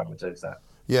really prioritise that.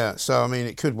 Yeah, so I mean,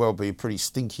 it could well be a pretty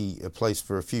stinky place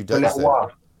for a few For days. a little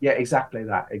while. Yeah, exactly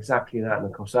that. And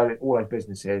of course, so all those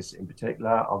businesses in particular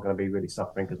are going to be really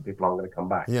suffering because people aren't going to come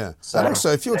back. Yeah. So, and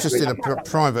also, if you're just in a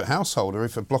private household or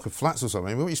if a block of flats or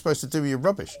something, what are you supposed to do with your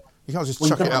rubbish? You can't just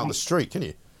chuck it out on the street, can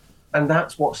you? And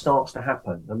that's what starts to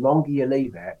happen. The longer you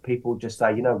leave it, people just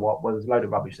say, you know what, well, there's a load of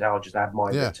rubbish there, I'll just add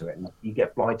my bit to it. And you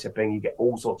get fly tipping, you get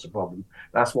all sorts of problems.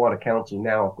 That's why the council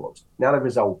now they've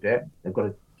resolved it, they've got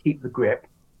to keep the grip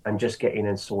and just get in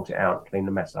and sort it out, clean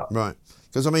the mess up. Right.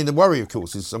 Because, I mean, the worry, of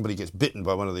course, is somebody gets bitten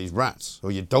by one of these rats,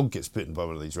 or your dog gets bitten by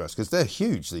one of these rats, because they're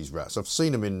huge, these rats. I've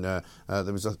seen them in, there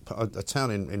was a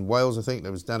town in Wales, I think,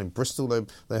 there was down in Bristol,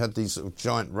 they had these sort of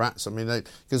giant rats. I mean,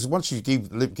 because once you give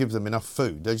them enough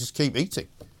food, they just keep eating.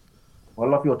 I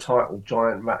love your title,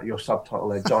 Giant Rat, your subtitle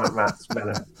there, Giant Rats,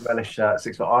 Relish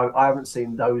 6 foot. I haven't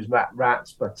seen those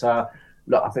rats, but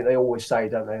look, I think they always say,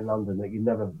 don't they, in London, that you're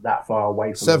never that far away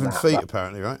from 7 feet,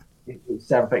 apparently, right? It's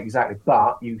 7 feet, exactly.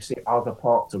 But you see other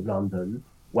parts of London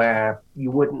where you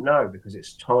wouldn't know because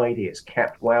it's tidy, it's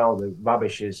kept well, the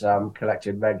rubbish is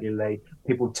collected regularly.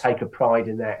 People take a pride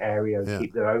in their area and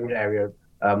keep their own area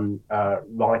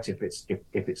right if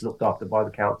it's looked after by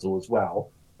the council as well.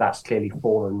 That's clearly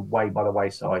fallen way by the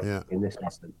wayside in this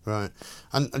instance. Right.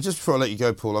 And just before I let you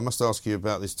go, Paul, I must ask you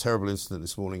about this terrible incident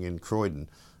this morning in Croydon.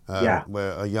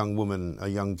 Where a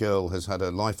young girl has had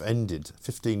her life ended,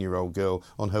 15-year-old girl,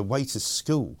 on her way to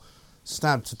school,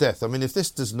 stabbed to death. I mean, if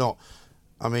this does not,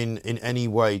 in any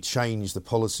way change the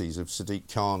policies of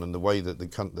Sadiq Khan and the way that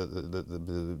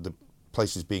the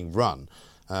place is being run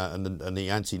and the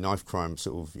anti-knife crime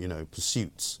sort of,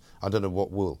 pursuits, I don't know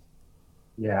what will.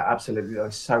 Yeah, absolutely.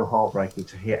 It's so heartbreaking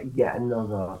to hear yet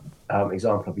another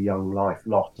example of a young life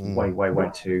lost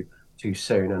way too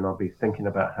soon, and I'll be thinking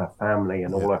about her family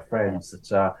and all her friends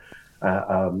that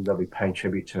they'll be paying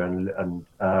tribute to and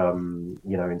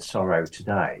in sorrow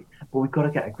today. But we've got to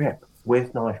get a grip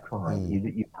with knife crime.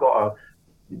 You've got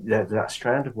that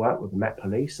strand of work with the Met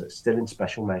Police that's still in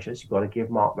special measures. You've got to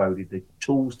give Mark Rowley the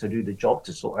tools to do the job,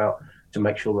 to sort out, to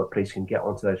make sure that police can get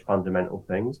onto those fundamental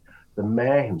things. The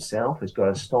mayor himself has got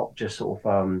to stop just sort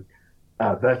of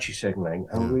virtue signalling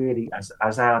and really,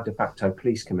 as our de facto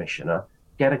police commissioner,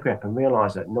 get a grip and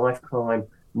realise that knife crime,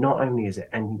 not only is it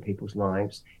ending people's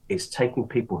lives, it's taking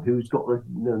people who's got the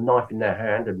knife in their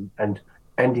hand and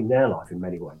ending their life in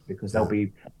many ways, because they'll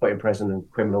be put in prison and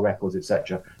criminal records,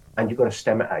 etc. And you've got to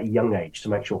stem it at a young age to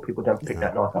make sure people don't pick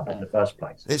that knife up in the first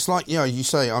place. It's like, you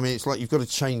say, it's like you've got to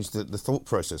change the thought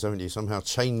process, haven't you? Somehow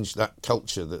change that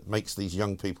culture that makes these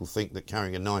young people think that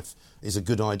carrying a knife is a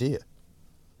good idea.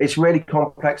 It's really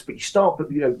complex, but you start,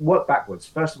 work backwards.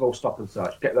 First of all, stop and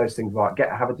search, get those things right,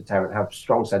 have a deterrent, have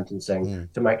strong sentencing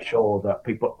to make sure that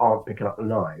people aren't picking up the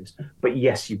knives. But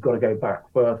yes, you've got to go back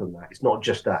further than that. It's not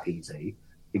just that easy,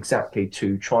 exactly,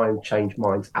 to try and change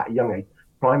minds at a young age.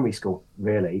 Primary school,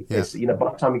 really, is, by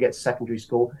the time you get to secondary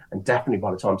school, and definitely by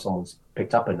the time someone's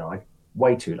picked up a knife,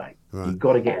 way too late. Right. You've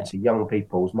got to get into young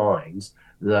people's minds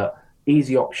that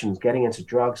easy options, getting into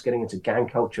drugs, getting into gang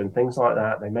culture and things like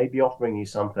that, they may be offering you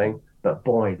something, but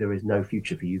boy, there is no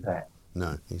future for you there.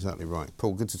 No, exactly right.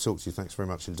 Paul, good to talk to you. Thanks very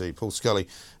much indeed. Paul Scully,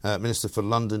 Minister for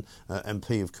London,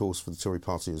 MP, of course, for the Tory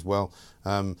party as well.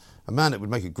 A man that would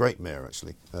make a great mayor,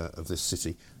 actually, of this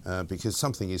city, because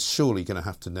something is surely going to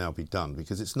have to now be done,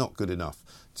 because it's not good enough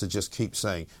to just keep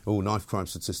saying, knife crime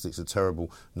statistics are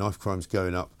terrible, knife crime's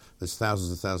going up, there's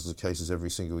thousands and thousands of cases every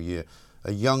single year.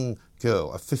 A young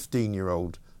girl, a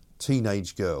 15-year-old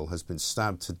teenage girl, has been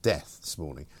stabbed to death this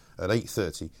morning at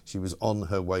 8:30. She was on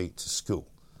her way to school.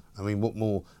 What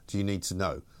more do you need to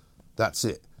know? That's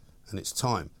it. And it's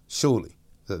time, surely,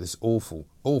 that this awful,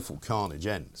 awful carnage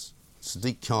ends.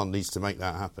 Sadiq Khan needs to make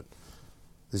that happen.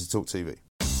 This is Talk TV.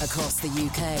 Across the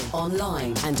UK,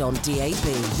 online and on DAB.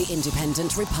 The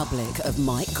Independent Republic of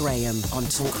Mike Graham on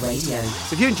Talk Radio.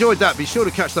 If you enjoyed that, be sure to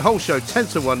catch the whole show 10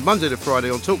 to 1 Monday to Friday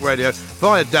on Talk Radio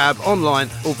via DAB, online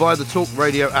or via the Talk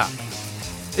Radio app.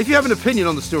 If you have an opinion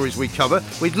on the stories we cover,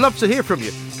 we'd love to hear from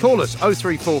you. Call us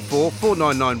 0344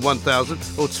 499 1000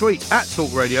 or tweet at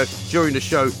Talk Radio during the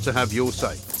show to have your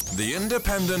say. The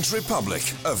Independent Republic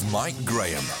of Mike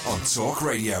Graham on Talk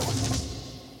Radio.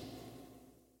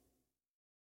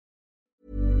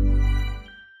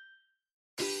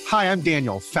 Hi, I'm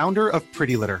Daniel, founder of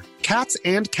Pretty Litter. Cats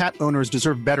and cat owners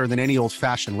deserve better than any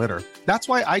old-fashioned litter. That's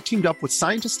why I teamed up with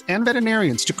scientists and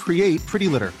veterinarians to create Pretty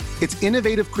Litter. Its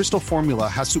innovative crystal formula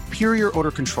has superior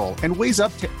odor control and weighs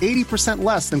up to 80%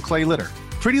 less than clay litter.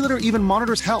 Pretty Litter even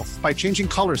monitors health by changing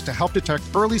colors to help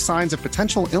detect early signs of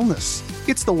potential illness.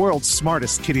 It's the world's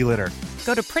smartest kitty litter.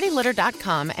 Go to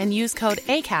prettylitter.com and use code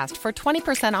ACAST for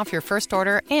 20% off your first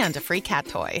order and a free cat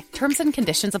toy. Terms and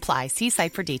conditions apply. See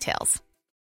site for details.